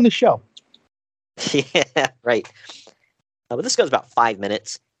Russo, not on the show. Yeah, right. But this goes about 5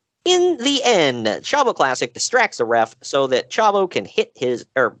 minutes. In the end, Chavo Classic distracts the ref so that Chavo can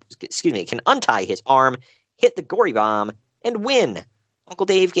can untie his arm, hit the gory bomb, and win. Uncle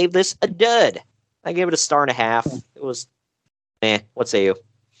Dave gave this a dud. I gave it a 1.5. It was, what say you?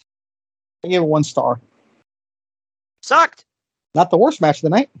 I gave it 1 star. Sucked. Not the worst match of the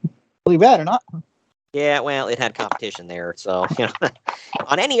night. Believe that or not. Yeah, well, it had competition there, so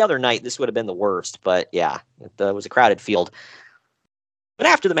on any other night this would have been the worst. But yeah, it was a crowded field. But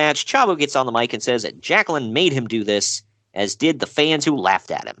after the match, Chavo gets on the mic and says that Jacqueline made him do this, as did the fans who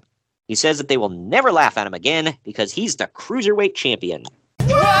laughed at him. He says that they will never laugh at him again because he's the cruiserweight champion.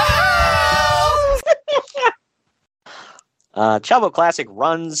 Chavo Classic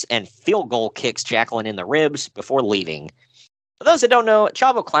runs and field goal kicks Jacqueline in the ribs before leaving. For those that don't know,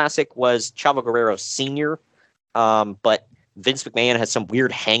 Chavo Classic was Chavo Guerrero Sr., but Vince McMahon has some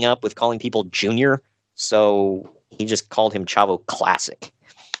weird hang-up with calling people Junior, so he just called him Chavo Classic.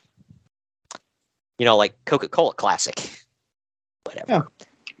 Like Coca-Cola Classic. Whatever. Yeah.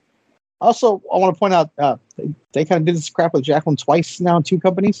 Also, I want to point out, they kind of did this crap with Jacqueline twice now in 2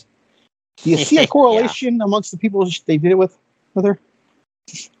 companies. Do you see a correlation amongst the people they did it with her?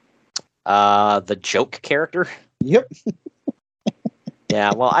 The joke character? Yep.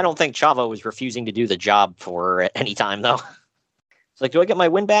 Yeah, well, I don't think Chavo was refusing to do the job for her at any time, though. It's like, do I get my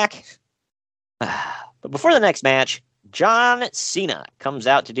win back? But before the next match, John Cena comes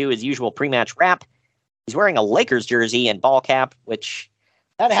out to do his usual pre-match rap. He's wearing a Lakers jersey and ball cap, which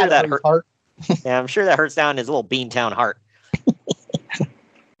that hurt. Yeah, I'm sure that hurts down his little Beantown heart.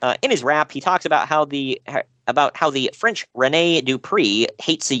 In his rap, he talks about how the French Rene Dupree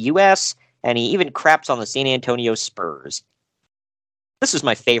hates the U.S., and he even craps on the San Antonio Spurs. This is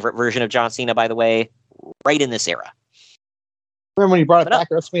my favorite version of John Cena, by the way, right in this era. Remember when he brought it back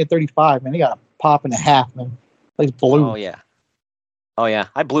at WrestleMania 35, man? He got a pop and a half, man. Like blue. Oh, yeah.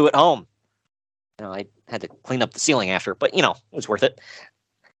 I blew it home. I had to clean up the ceiling after, but, it was worth it.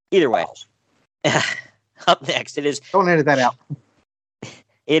 Either way. Up next, it is... Don't edit that out.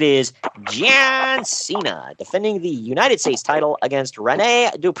 It is John Cena defending the United States title against Rene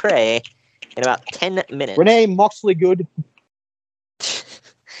Dupree in about 10 minutes. Rene Moxley good.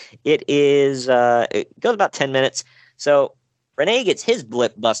 It goes about 10 minutes. So Rene gets his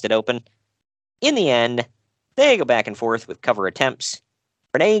lip busted open. In the end, they go back and forth with cover attempts.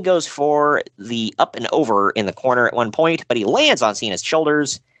 Rene goes for the up and over in the corner at one point, but he lands on Cena's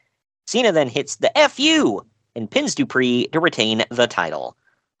shoulders. Cena then hits the FU and pins Dupree to retain the title.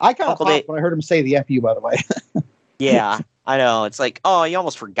 I kind of popped when I heard him say the FU, by the way. Yeah, I know. It's like, oh, you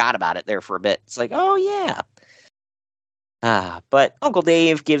almost forgot about it there for a bit. It's like, oh, yeah. But Uncle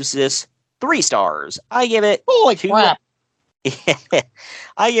Dave gives this 3 stars. I give it... Holy crap.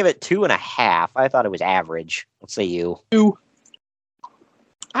 I give it 2.5. I thought it was average. What say you? 2.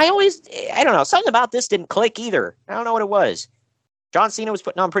 I don't know. Something about this didn't click either. I don't know what it was. John Cena was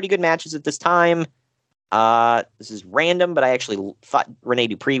putting on pretty good matches at this time. This is random, but I actually thought Rene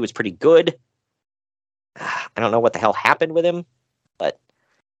Dupree was pretty good. I don't know what the hell happened with him, but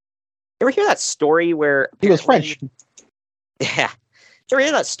you ever hear that story where he was French? Yeah. You ever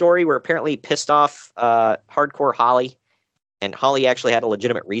hear that story where apparently he pissed off Hardcore Holly, and Holly actually had a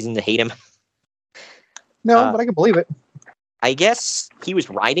legitimate reason to hate him? No, but I can believe it. I guess he was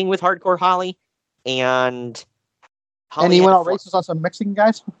riding with Hardcore Holly, and Holly and he went all racist on some Mexican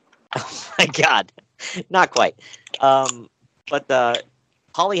guys? Oh my God. Not quite. But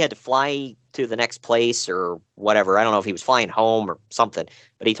Holly had to fly to the next place or whatever. I don't know if he was flying home or something,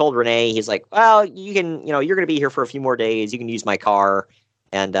 but he told Renee, he's like, well, you can, you're going to be here for a few more days. You can use my car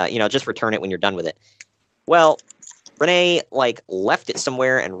and, just return it when you're done with it. Well, Renee left it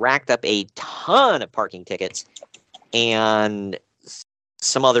somewhere and racked up a ton of parking tickets and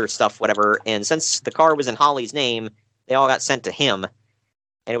some other stuff, whatever. And since the car was in Holly's name, they all got sent to him.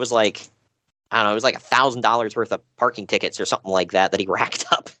 And it was I don't know, it was $1,000 worth of parking tickets or something like that he racked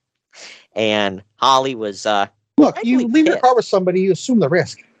up. And Holly was, look, you leave your car with somebody, you assume the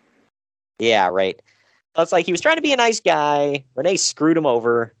risk. Yeah, right. So it's he was trying to be a nice guy. Renee screwed him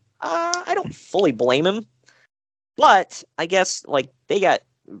over. I don't fully blame him. But I guess,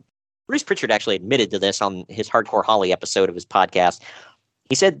 Bruce Pritchard actually admitted to this on his Hardcore Holly episode of his podcast.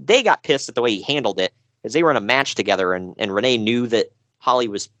 He said they got pissed at the way he handled it, because they were in a match together, and Renee knew that Holly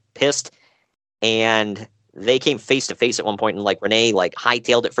was pissed, and they came face to face at one point, and Renee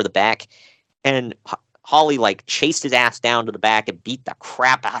hightailed it for the back, And Holly like chased his ass down to the back and beat the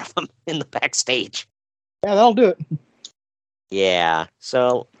crap out of him in the backstage. Yeah, that'll do it. Yeah,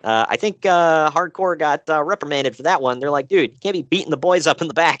 so I think Hardcore got reprimanded for that one. They're like, dude, you can't be beating the boys up in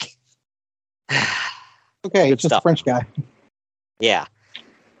the back. Okay, it's just a French guy. Yeah.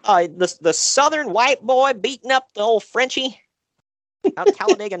 The southern white boy beating up the old Frenchie. How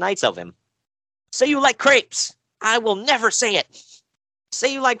Talladega Nights of him. Say you like crepes. I will never say it.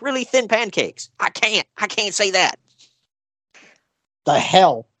 Say you like really thin pancakes. I can't say that. The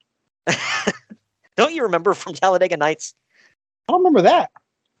hell? Don't you remember from Talladega Nights? I don't remember that.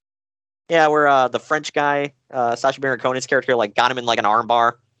 Yeah, where the French guy, Sacha Baron Cohen's character, like got him in like an arm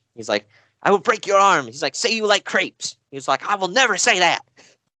bar. He's like, I will break your arm. He's like, say you like crepes. He's like, I will never say that.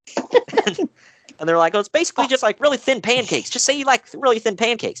 And they're like, oh, it's basically just like really thin pancakes. Just say you like really thin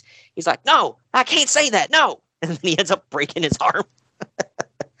pancakes. He's like, no, I can't say that. No. And then he ends up breaking his arm.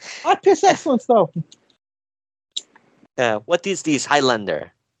 Piss excellence, though. What is this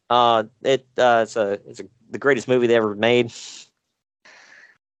Highlander? It's the greatest movie they ever made.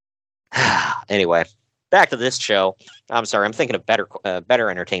 Anyway, back to this show. I'm sorry, I'm thinking of better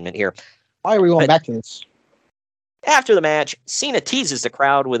entertainment here. Why are we going back to this? After the match, Cena teases the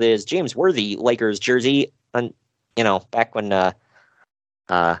crowd with his James Worthy Lakers jersey. And back when the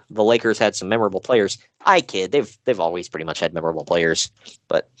Lakers had some memorable players. I kid, they've always pretty much had memorable players,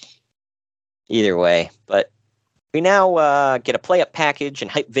 but either way. But we now get a play-up package and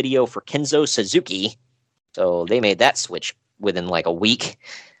hype video for Kenzo Suzuki. So they made that switch within like a week.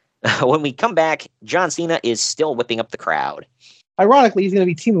 When we come back, John Cena is still whipping up the crowd. Ironically, he's going to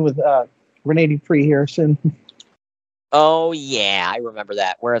be teaming with Renee Dupree here soon. Oh, yeah, I remember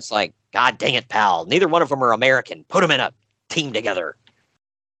that, where it's like, God dang it, pal. Neither one of them are American. Put them in a team together.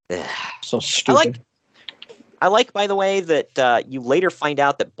 So stupid. I like, by the way, that you later find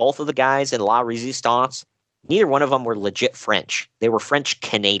out that both of the guys in La Resistance, neither one of them were legit French. They were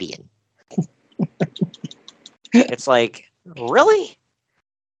French-Canadian. It's like, really?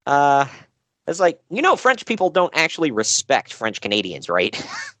 It's like, French people don't actually respect French-Canadians, right?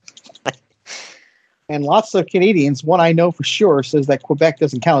 And lots of Canadians, one I know for sure, says that Quebec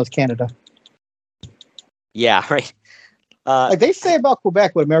doesn't count as Canada. Yeah, right. Like they say about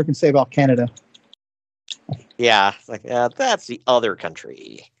Quebec what Americans say about Canada. Yeah, like that's the other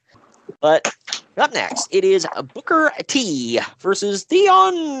country. But up next, it is Booker T versus The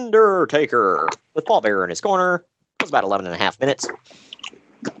Undertaker with Paul Bearer in his corner. It was about 11 and a half minutes.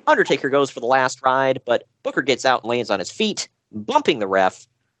 Undertaker goes for the last ride, but Booker gets out and lands on his feet, bumping the ref.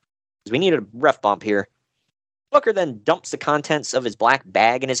 We needed a ref bump here. Booker then dumps the contents of his black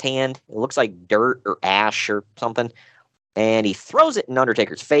bag in his hand. It looks like dirt or ash or something. And he throws it in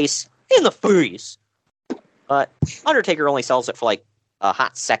Undertaker's face. In the face! But Undertaker only sells it for like a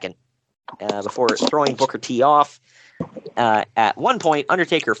hot second before throwing Booker T off. At one point,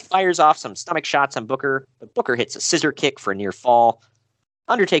 Undertaker fires off some stomach shots on Booker, but Booker hits a scissor kick for a near fall.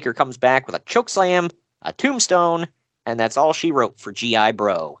 Undertaker comes back with a chokeslam, a tombstone, and that's all she wrote for G.I.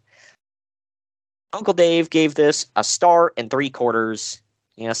 Bro. Uncle Dave gave this a 1 3/4.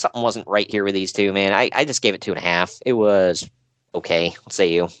 Something wasn't right here with these two, man. I just gave it 2.5. It was okay. What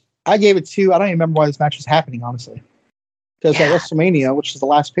say you? I gave it 2. I don't even remember why this match was happening, honestly. Because at WrestleMania, which is the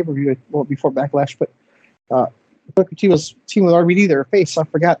last pay-per-view before Backlash, but Booker T was teaming with RVD, their face. I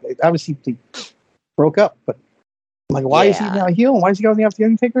forgot. Obviously, they broke up, but I'm like, why is he now a heel? Why is he going after the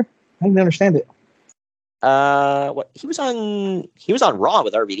Undertaker? I didn't understand it. He was on Raw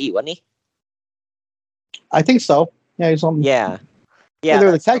with RVD, wasn't he? I think so. Yeah, he was on. Yeah. They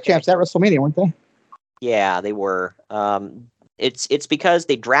were the tag champs at WrestleMania, weren't they? Yeah, they were. It's because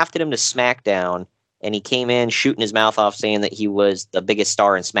they drafted him to SmackDown, and he came in shooting his mouth off, saying that he was the biggest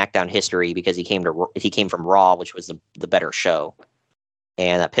star in SmackDown history because he came from Raw, which was the better show,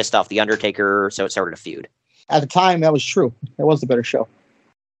 and that pissed off the Undertaker, so it started a feud. At the time, that was true. It was the better show.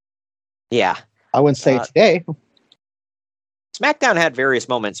 Yeah, I wouldn't say it today. SmackDown had various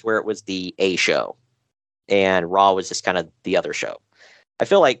moments where it was the A show, and Raw was just kind of the other show. I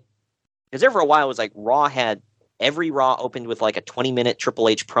feel like, because there for a while it was like every Raw opened with like a 20-minute Triple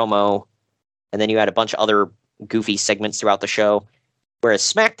H promo, and then you had a bunch of other goofy segments throughout the show. Whereas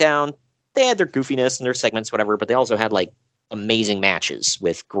SmackDown, they had their goofiness and their segments, whatever, but they also had like amazing matches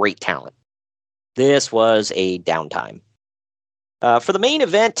with great talent. This was a downtime. For the main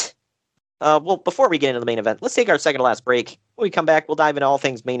event, before we get into the main event, let's take our second to last break. When we come back, we'll dive into all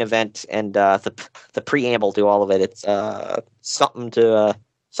things main event and the preamble to all of it. It's something to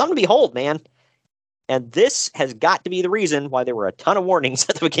behold, man. And this has got to be the reason why there were a ton of warnings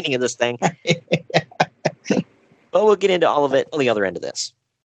at the beginning of this thing. But we'll get into all of it on the other end of this.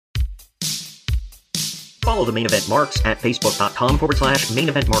 Follow the Main Event Marks at facebook.com/Main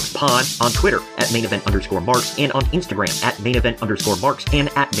Event Marks Pod, on Twitter at Main Event _Marks, and on Instagram at Main Event _Marks and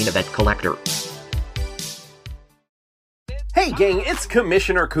at Main Event Collector. Hey gang, it's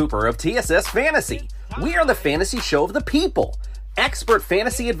Commissioner Cooper of TSS Fantasy. We are the fantasy show of the people. Expert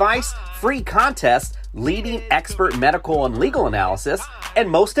fantasy advice, free contests, leading expert medical and legal analysis, and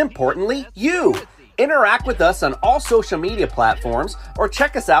most importantly, you. Interact with us on all social media platforms or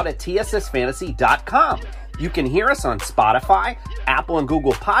check us out at tssfantasy.com. You can hear us on Spotify, Apple and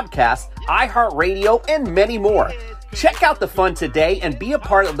Google Podcasts, iHeartRadio, and many more. Check out the fun today and be a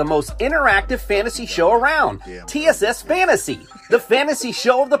part of the most interactive fantasy show around. TSS Fantasy, the fantasy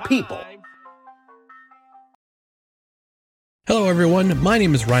show of the people. Hello, everyone. My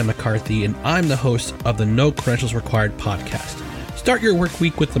name is Ryan McCarthy, and I'm the host of the No Credentials Required podcast. Start your work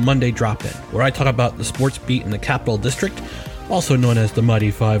week with the Monday Drop-In, where I talk about the sports beat in the Capital District, also known as the Mighty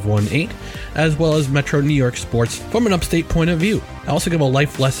 518, as well as Metro New York sports from an upstate point of view. I also give a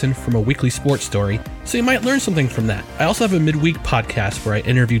life lesson from a weekly sports story, so you might learn something from that. I also have a midweek podcast where I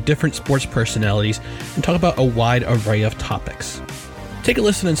interview different sports personalities and talk about a wide array of topics. Take a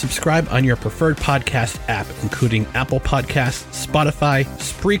listen and subscribe on your preferred podcast app, including Apple Podcasts, Spotify,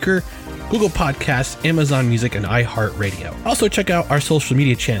 Spreaker, Google Podcasts, Amazon Music, and iHeartRadio. Also check out our social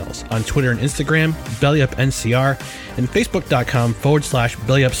media channels on Twitter and Instagram, BellyUpNCR, and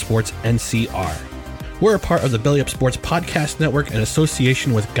Facebook.com/BellyUpSportsNCR. We're a part of the Belly Up Sports Podcast Network in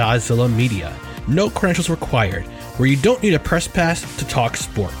association with Godzilla Media. No credentials required, where you don't need a press pass to talk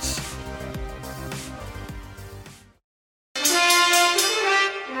sports.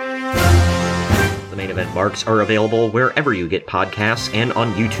 Main Event Marks are available wherever you get podcasts and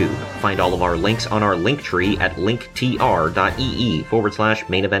on YouTube. Find all of our links on our link tree at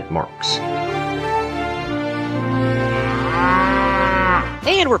linktr.ee/Main Event Marks.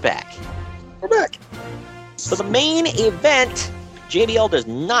 And we're back. We're back. So the main event, JBL does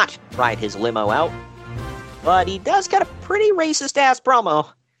not ride his limo out, but he does got a pretty racist-ass promo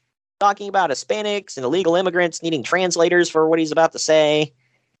talking about Hispanics and illegal immigrants needing translators for what he's about to say.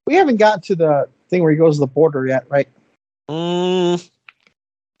 We haven't gotten to the thing where he goes to the border yet, right?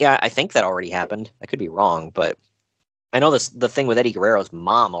 Yeah, I think that already happened. I could be wrong, but I know the thing with Eddie Guerrero's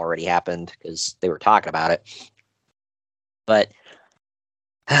mom already happened because they were talking about it. But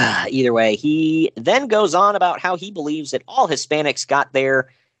either way, he then goes on about how he believes that all Hispanics got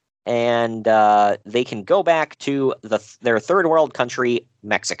there and they can go back to their third world country,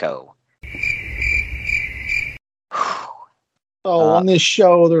 Mexico. So on this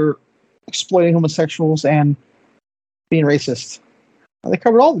show, they're exploiting homosexuals and being racist. They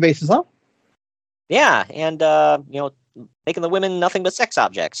covered all the bases, huh? Yeah, and making the women nothing but sex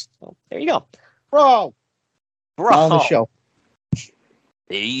objects. So there you go, bro. On the show.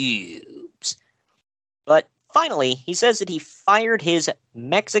 Oops. But finally, he says that he fired his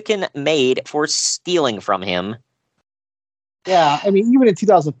Mexican maid for stealing from him. Yeah, I mean, even in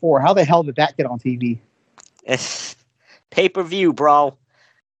 2004, how the hell did that get on TV? Pay-per-view, bro.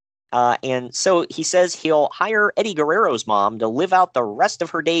 And so he says he'll hire Eddie Guerrero's mom to live out the rest of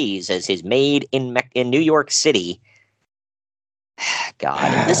her days as his maid in New York City.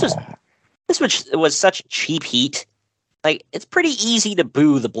 God, this was such cheap heat. Like, it's pretty easy to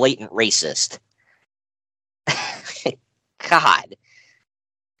boo the blatant racist. God.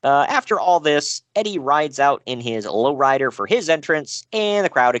 After all this, Eddie rides out in his lowrider for his entrance, and the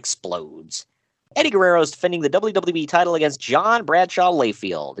crowd explodes. Eddie Guerrero is defending the WWE title against John Bradshaw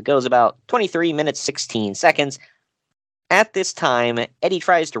Layfield. It goes about 23 minutes, 16 seconds. At this time, Eddie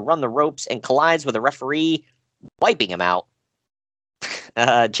tries to run the ropes and collides with a referee, wiping him out.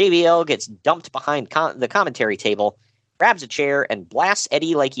 JBL gets dumped behind the commentary table, grabs a chair, and blasts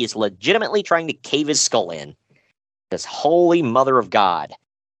Eddie like he is legitimately trying to cave his skull in. This holy mother of God. A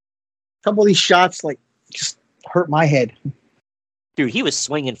couple of these shots, just hurt my head. Dude, he was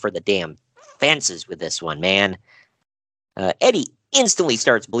swinging for the damn fences with this one, man. Eddie instantly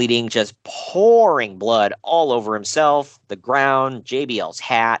starts bleeding, just pouring blood all over himself, the ground, JBL's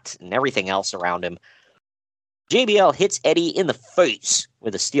hat, and everything else around him. JBL hits Eddie in the face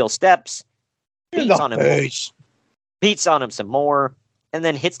with the steel steps, beats on him some more, and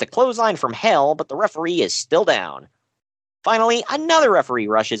then hits the clothesline from hell, but the referee is still down. Finally, another referee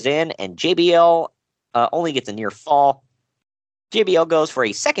rushes in, and JBL only gets a near fall. JBL goes for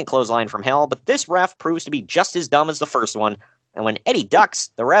a second clothesline from hell, but this ref proves to be just as dumb as the first one, and when Eddie ducks,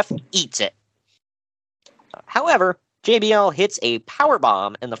 the ref eats it. However, JBL hits a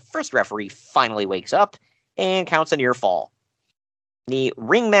powerbomb, and the first referee finally wakes up and counts a near fall. The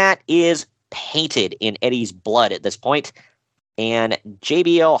ring mat is painted in Eddie's blood at this point. and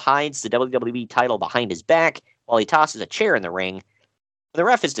JBL hides the WWE title behind his back while he tosses a chair in the ring. When the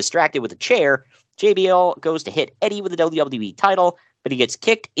ref is distracted with the chair, JBL goes to hit Eddie with the WWE title, but he gets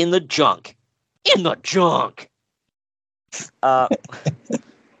kicked in the junk. In the junk!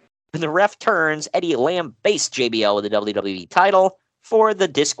 When the ref turns, Eddie lambastes JBL with the WWE title for the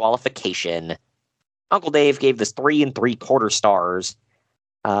disqualification. Uncle Dave gave this 3 3/4 stars.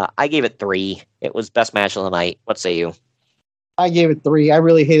 I gave it 3. It was best match of the night. What say you? I gave it 3. I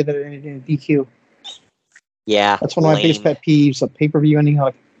really hated that it ended in a DQ. Yeah. That's one of my biggest pet peeves, a pay-per-view ending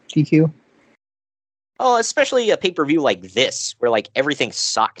like DQ. Oh, especially a pay-per-view like this, where like everything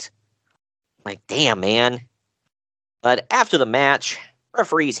sucked. Like, damn, man. But after the match,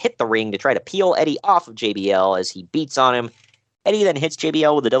 referees hit the ring to try to peel Eddie off of JBL as he beats on him. Eddie then hits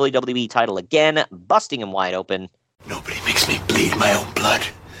JBL with the WWE title again, busting him wide open. Nobody makes me bleed my own blood.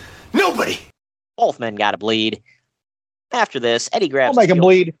 Nobody! Both men gotta bleed. After this, Eddie grabs I'll make him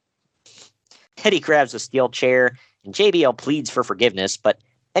bleed. Eddie grabs a steel chair, and JBL pleads for forgiveness, but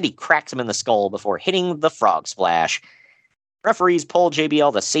Eddie cracks him in the skull before hitting the frog splash. Referees pull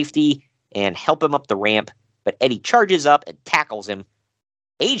JBL to safety and help him up the ramp, but Eddie charges up and tackles him.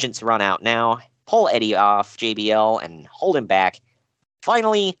 Agents run out now, pull Eddie off JBL and hold him back.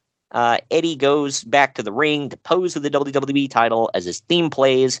 Finally, Eddie goes back to the ring to pose with the WWE title as his theme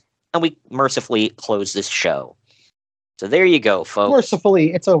plays, and we mercifully close this show. So there you go, folks.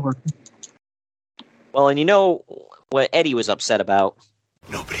 Mercifully, it's over. Well, and you know what Eddie was upset about?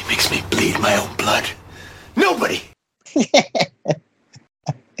 Nobody makes me bleed my own blood. Nobody!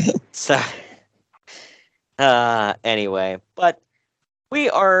 So, anyway, but we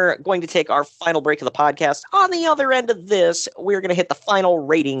are going to take our final break of the podcast. On the other end of this, we're going to hit the final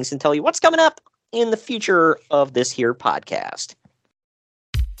ratings and tell you what's coming up in the future of this here podcast.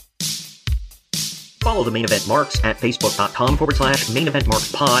 Follow the Main Event Marks at facebook.com/Main Event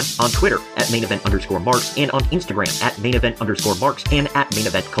Marks Pod, on Twitter at Main Event _Marks, and on Instagram at Main Event _Marks and at Main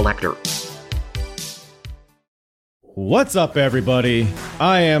Event Collector. What's up, everybody?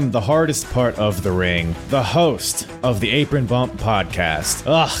 I am the hardest part of the ring, the host of the Apron Bump podcast.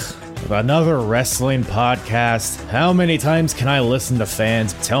 Ugh, another wrestling podcast. How many times can I listen to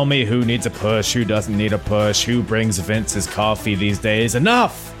fans tell me who needs a push, who doesn't need a push, who brings Vince's coffee these days?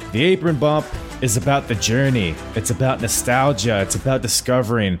 Enough! The Apron Bump is about the journey. It's about nostalgia. It's about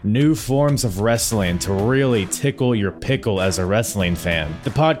discovering new forms of wrestling to really tickle your pickle as a wrestling fan. The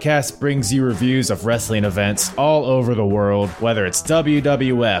podcast brings you reviews of wrestling events all over the world, whether it's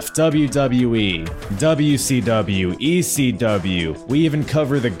WWF, WWE, WCW, ECW. We even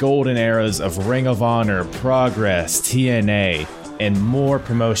cover the golden eras of Ring of Honor, Progress, TNA, and more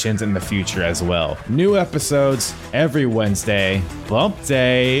promotions in the future as well. New episodes every Wednesday. Bump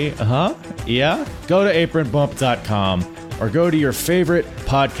Day. Yeah? Go to apronbump.com or go to your favorite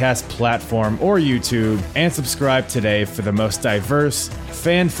podcast platform or YouTube and subscribe today for the most diverse,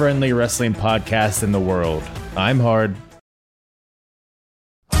 fan-friendly wrestling podcast in the world. I'm Hard.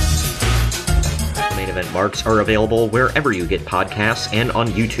 Main Event Marks are available wherever you get podcasts and on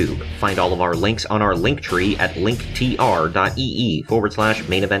YouTube. Find all of our links on our link tree at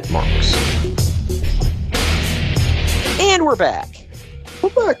linktr.ee/Main Event Marks. And we're back.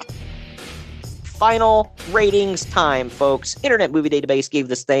 Final ratings time, folks. Internet Movie Database gave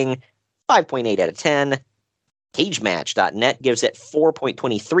this thing 5.8 out of 10. CageMatch.net gives it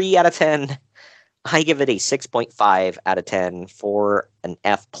 4.23 out of 10. I give it a 6.5 out of 10 for an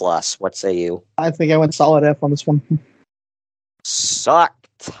F+. What say you? I think I went solid F on this one.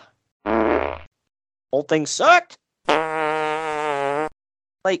 Sucked. Whole thing sucked. Like,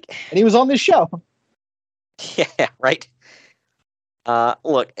 and he was on this show. Yeah, right.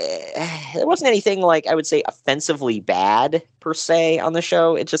 Look, there wasn't anything like I would say offensively bad per se on the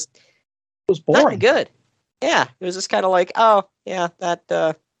show. It was boring. Not good. Yeah, it was just kind of like, oh yeah,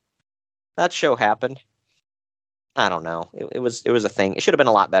 that show happened. I don't know. It was a thing. It should have been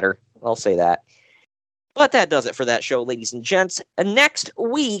a lot better. I'll say that. But that does it for that show, ladies and gents. Next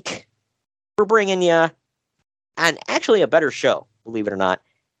week, we're bringing you actually a better show, believe it or not.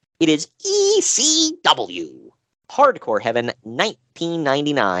 It is ECW. Hardcore Heaven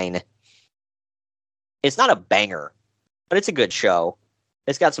 1999. It's not a banger, but it's a good show.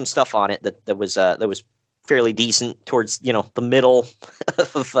 It's got some stuff on it that was fairly decent towards, the middle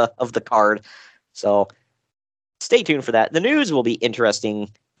of the card. So stay tuned for that. The news will be interesting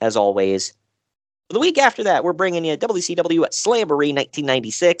as always. The week after that, we're bringing you WCW Slamboree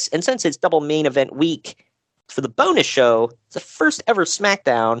 1996, and since it's double main event week, for the bonus show, it's the first ever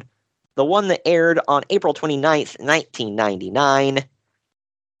SmackDown, the one that aired on April 29th, 1999.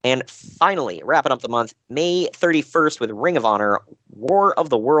 And finally, wrapping up the month, May 31st with Ring of Honor, War of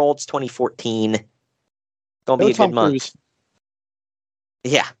the Worlds 2014. Gonna be a good month.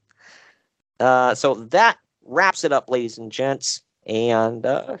 Yeah. So that wraps it up, ladies and gents. And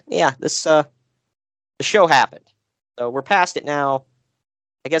this the show happened. So we're past it now.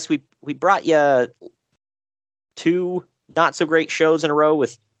 I guess we brought you 2 not so great shows in a row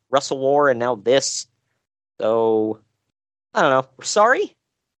with Wrestle War and now this. So I don't know. We're sorry,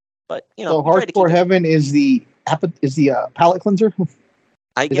 but So Hardcore Heaven is the palate cleanser.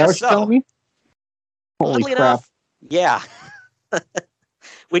 I guess that what you're telling me? Holy Oddly crap! Enough, yeah.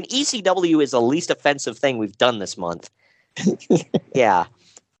 When ECW is the least offensive thing we've done this month. Yeah.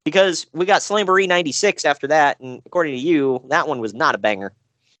 Because we got Slamboree 96 after that, and according to you, that one was not a banger.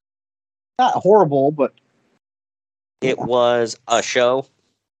 Not horrible, but it was a show.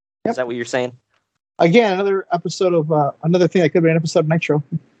 Yep. Is that what you're saying? Again, another episode of another thing that could have been an episode of Nitro.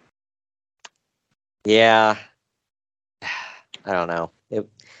 Yeah. I don't know.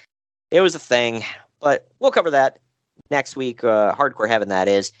 It was a thing, but we'll cover that next week. Hardcore Heaven, that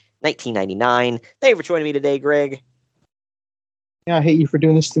is 1999. Thank you for joining me today, Greg. Yeah, I hate you for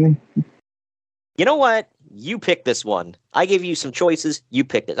doing this to me. You know what? You picked this one. I gave you some choices. You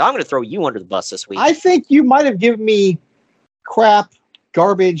picked it. I'm going to throw you under the bus this week. I think you might have given me crap,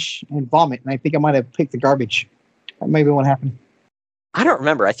 garbage, and vomit, and I think I might have picked the garbage. That may be what happened. I don't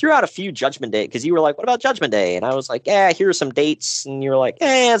remember. I threw out a few Judgment Day because you were like, what about Judgment Day? And I was like, yeah, here are some dates. And you were like,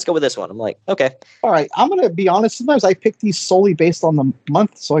 let's go with this one. I'm like, okay. All right. I'm going to be honest. Sometimes I pick these solely based on the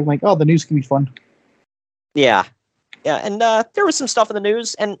month. So I'm like, oh, the news can be fun. Yeah. Yeah. And there was some stuff in the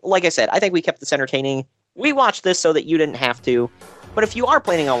news. And like I said, I think we kept this entertaining. We watched this so that you didn't have to. But if you are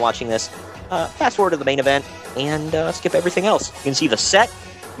planning on watching this, fast forward to the main event and skip everything else. You can see the set.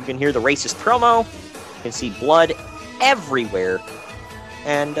 You can hear the racist promo. You can see blood everywhere.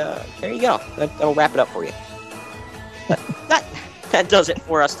 And there you go. That'll wrap it up for you. That does it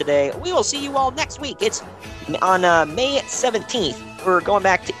for us today. We will see you all next week. It's on May 17th. We're going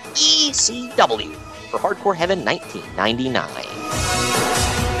back to ECW for Hardcore Heaven 1999.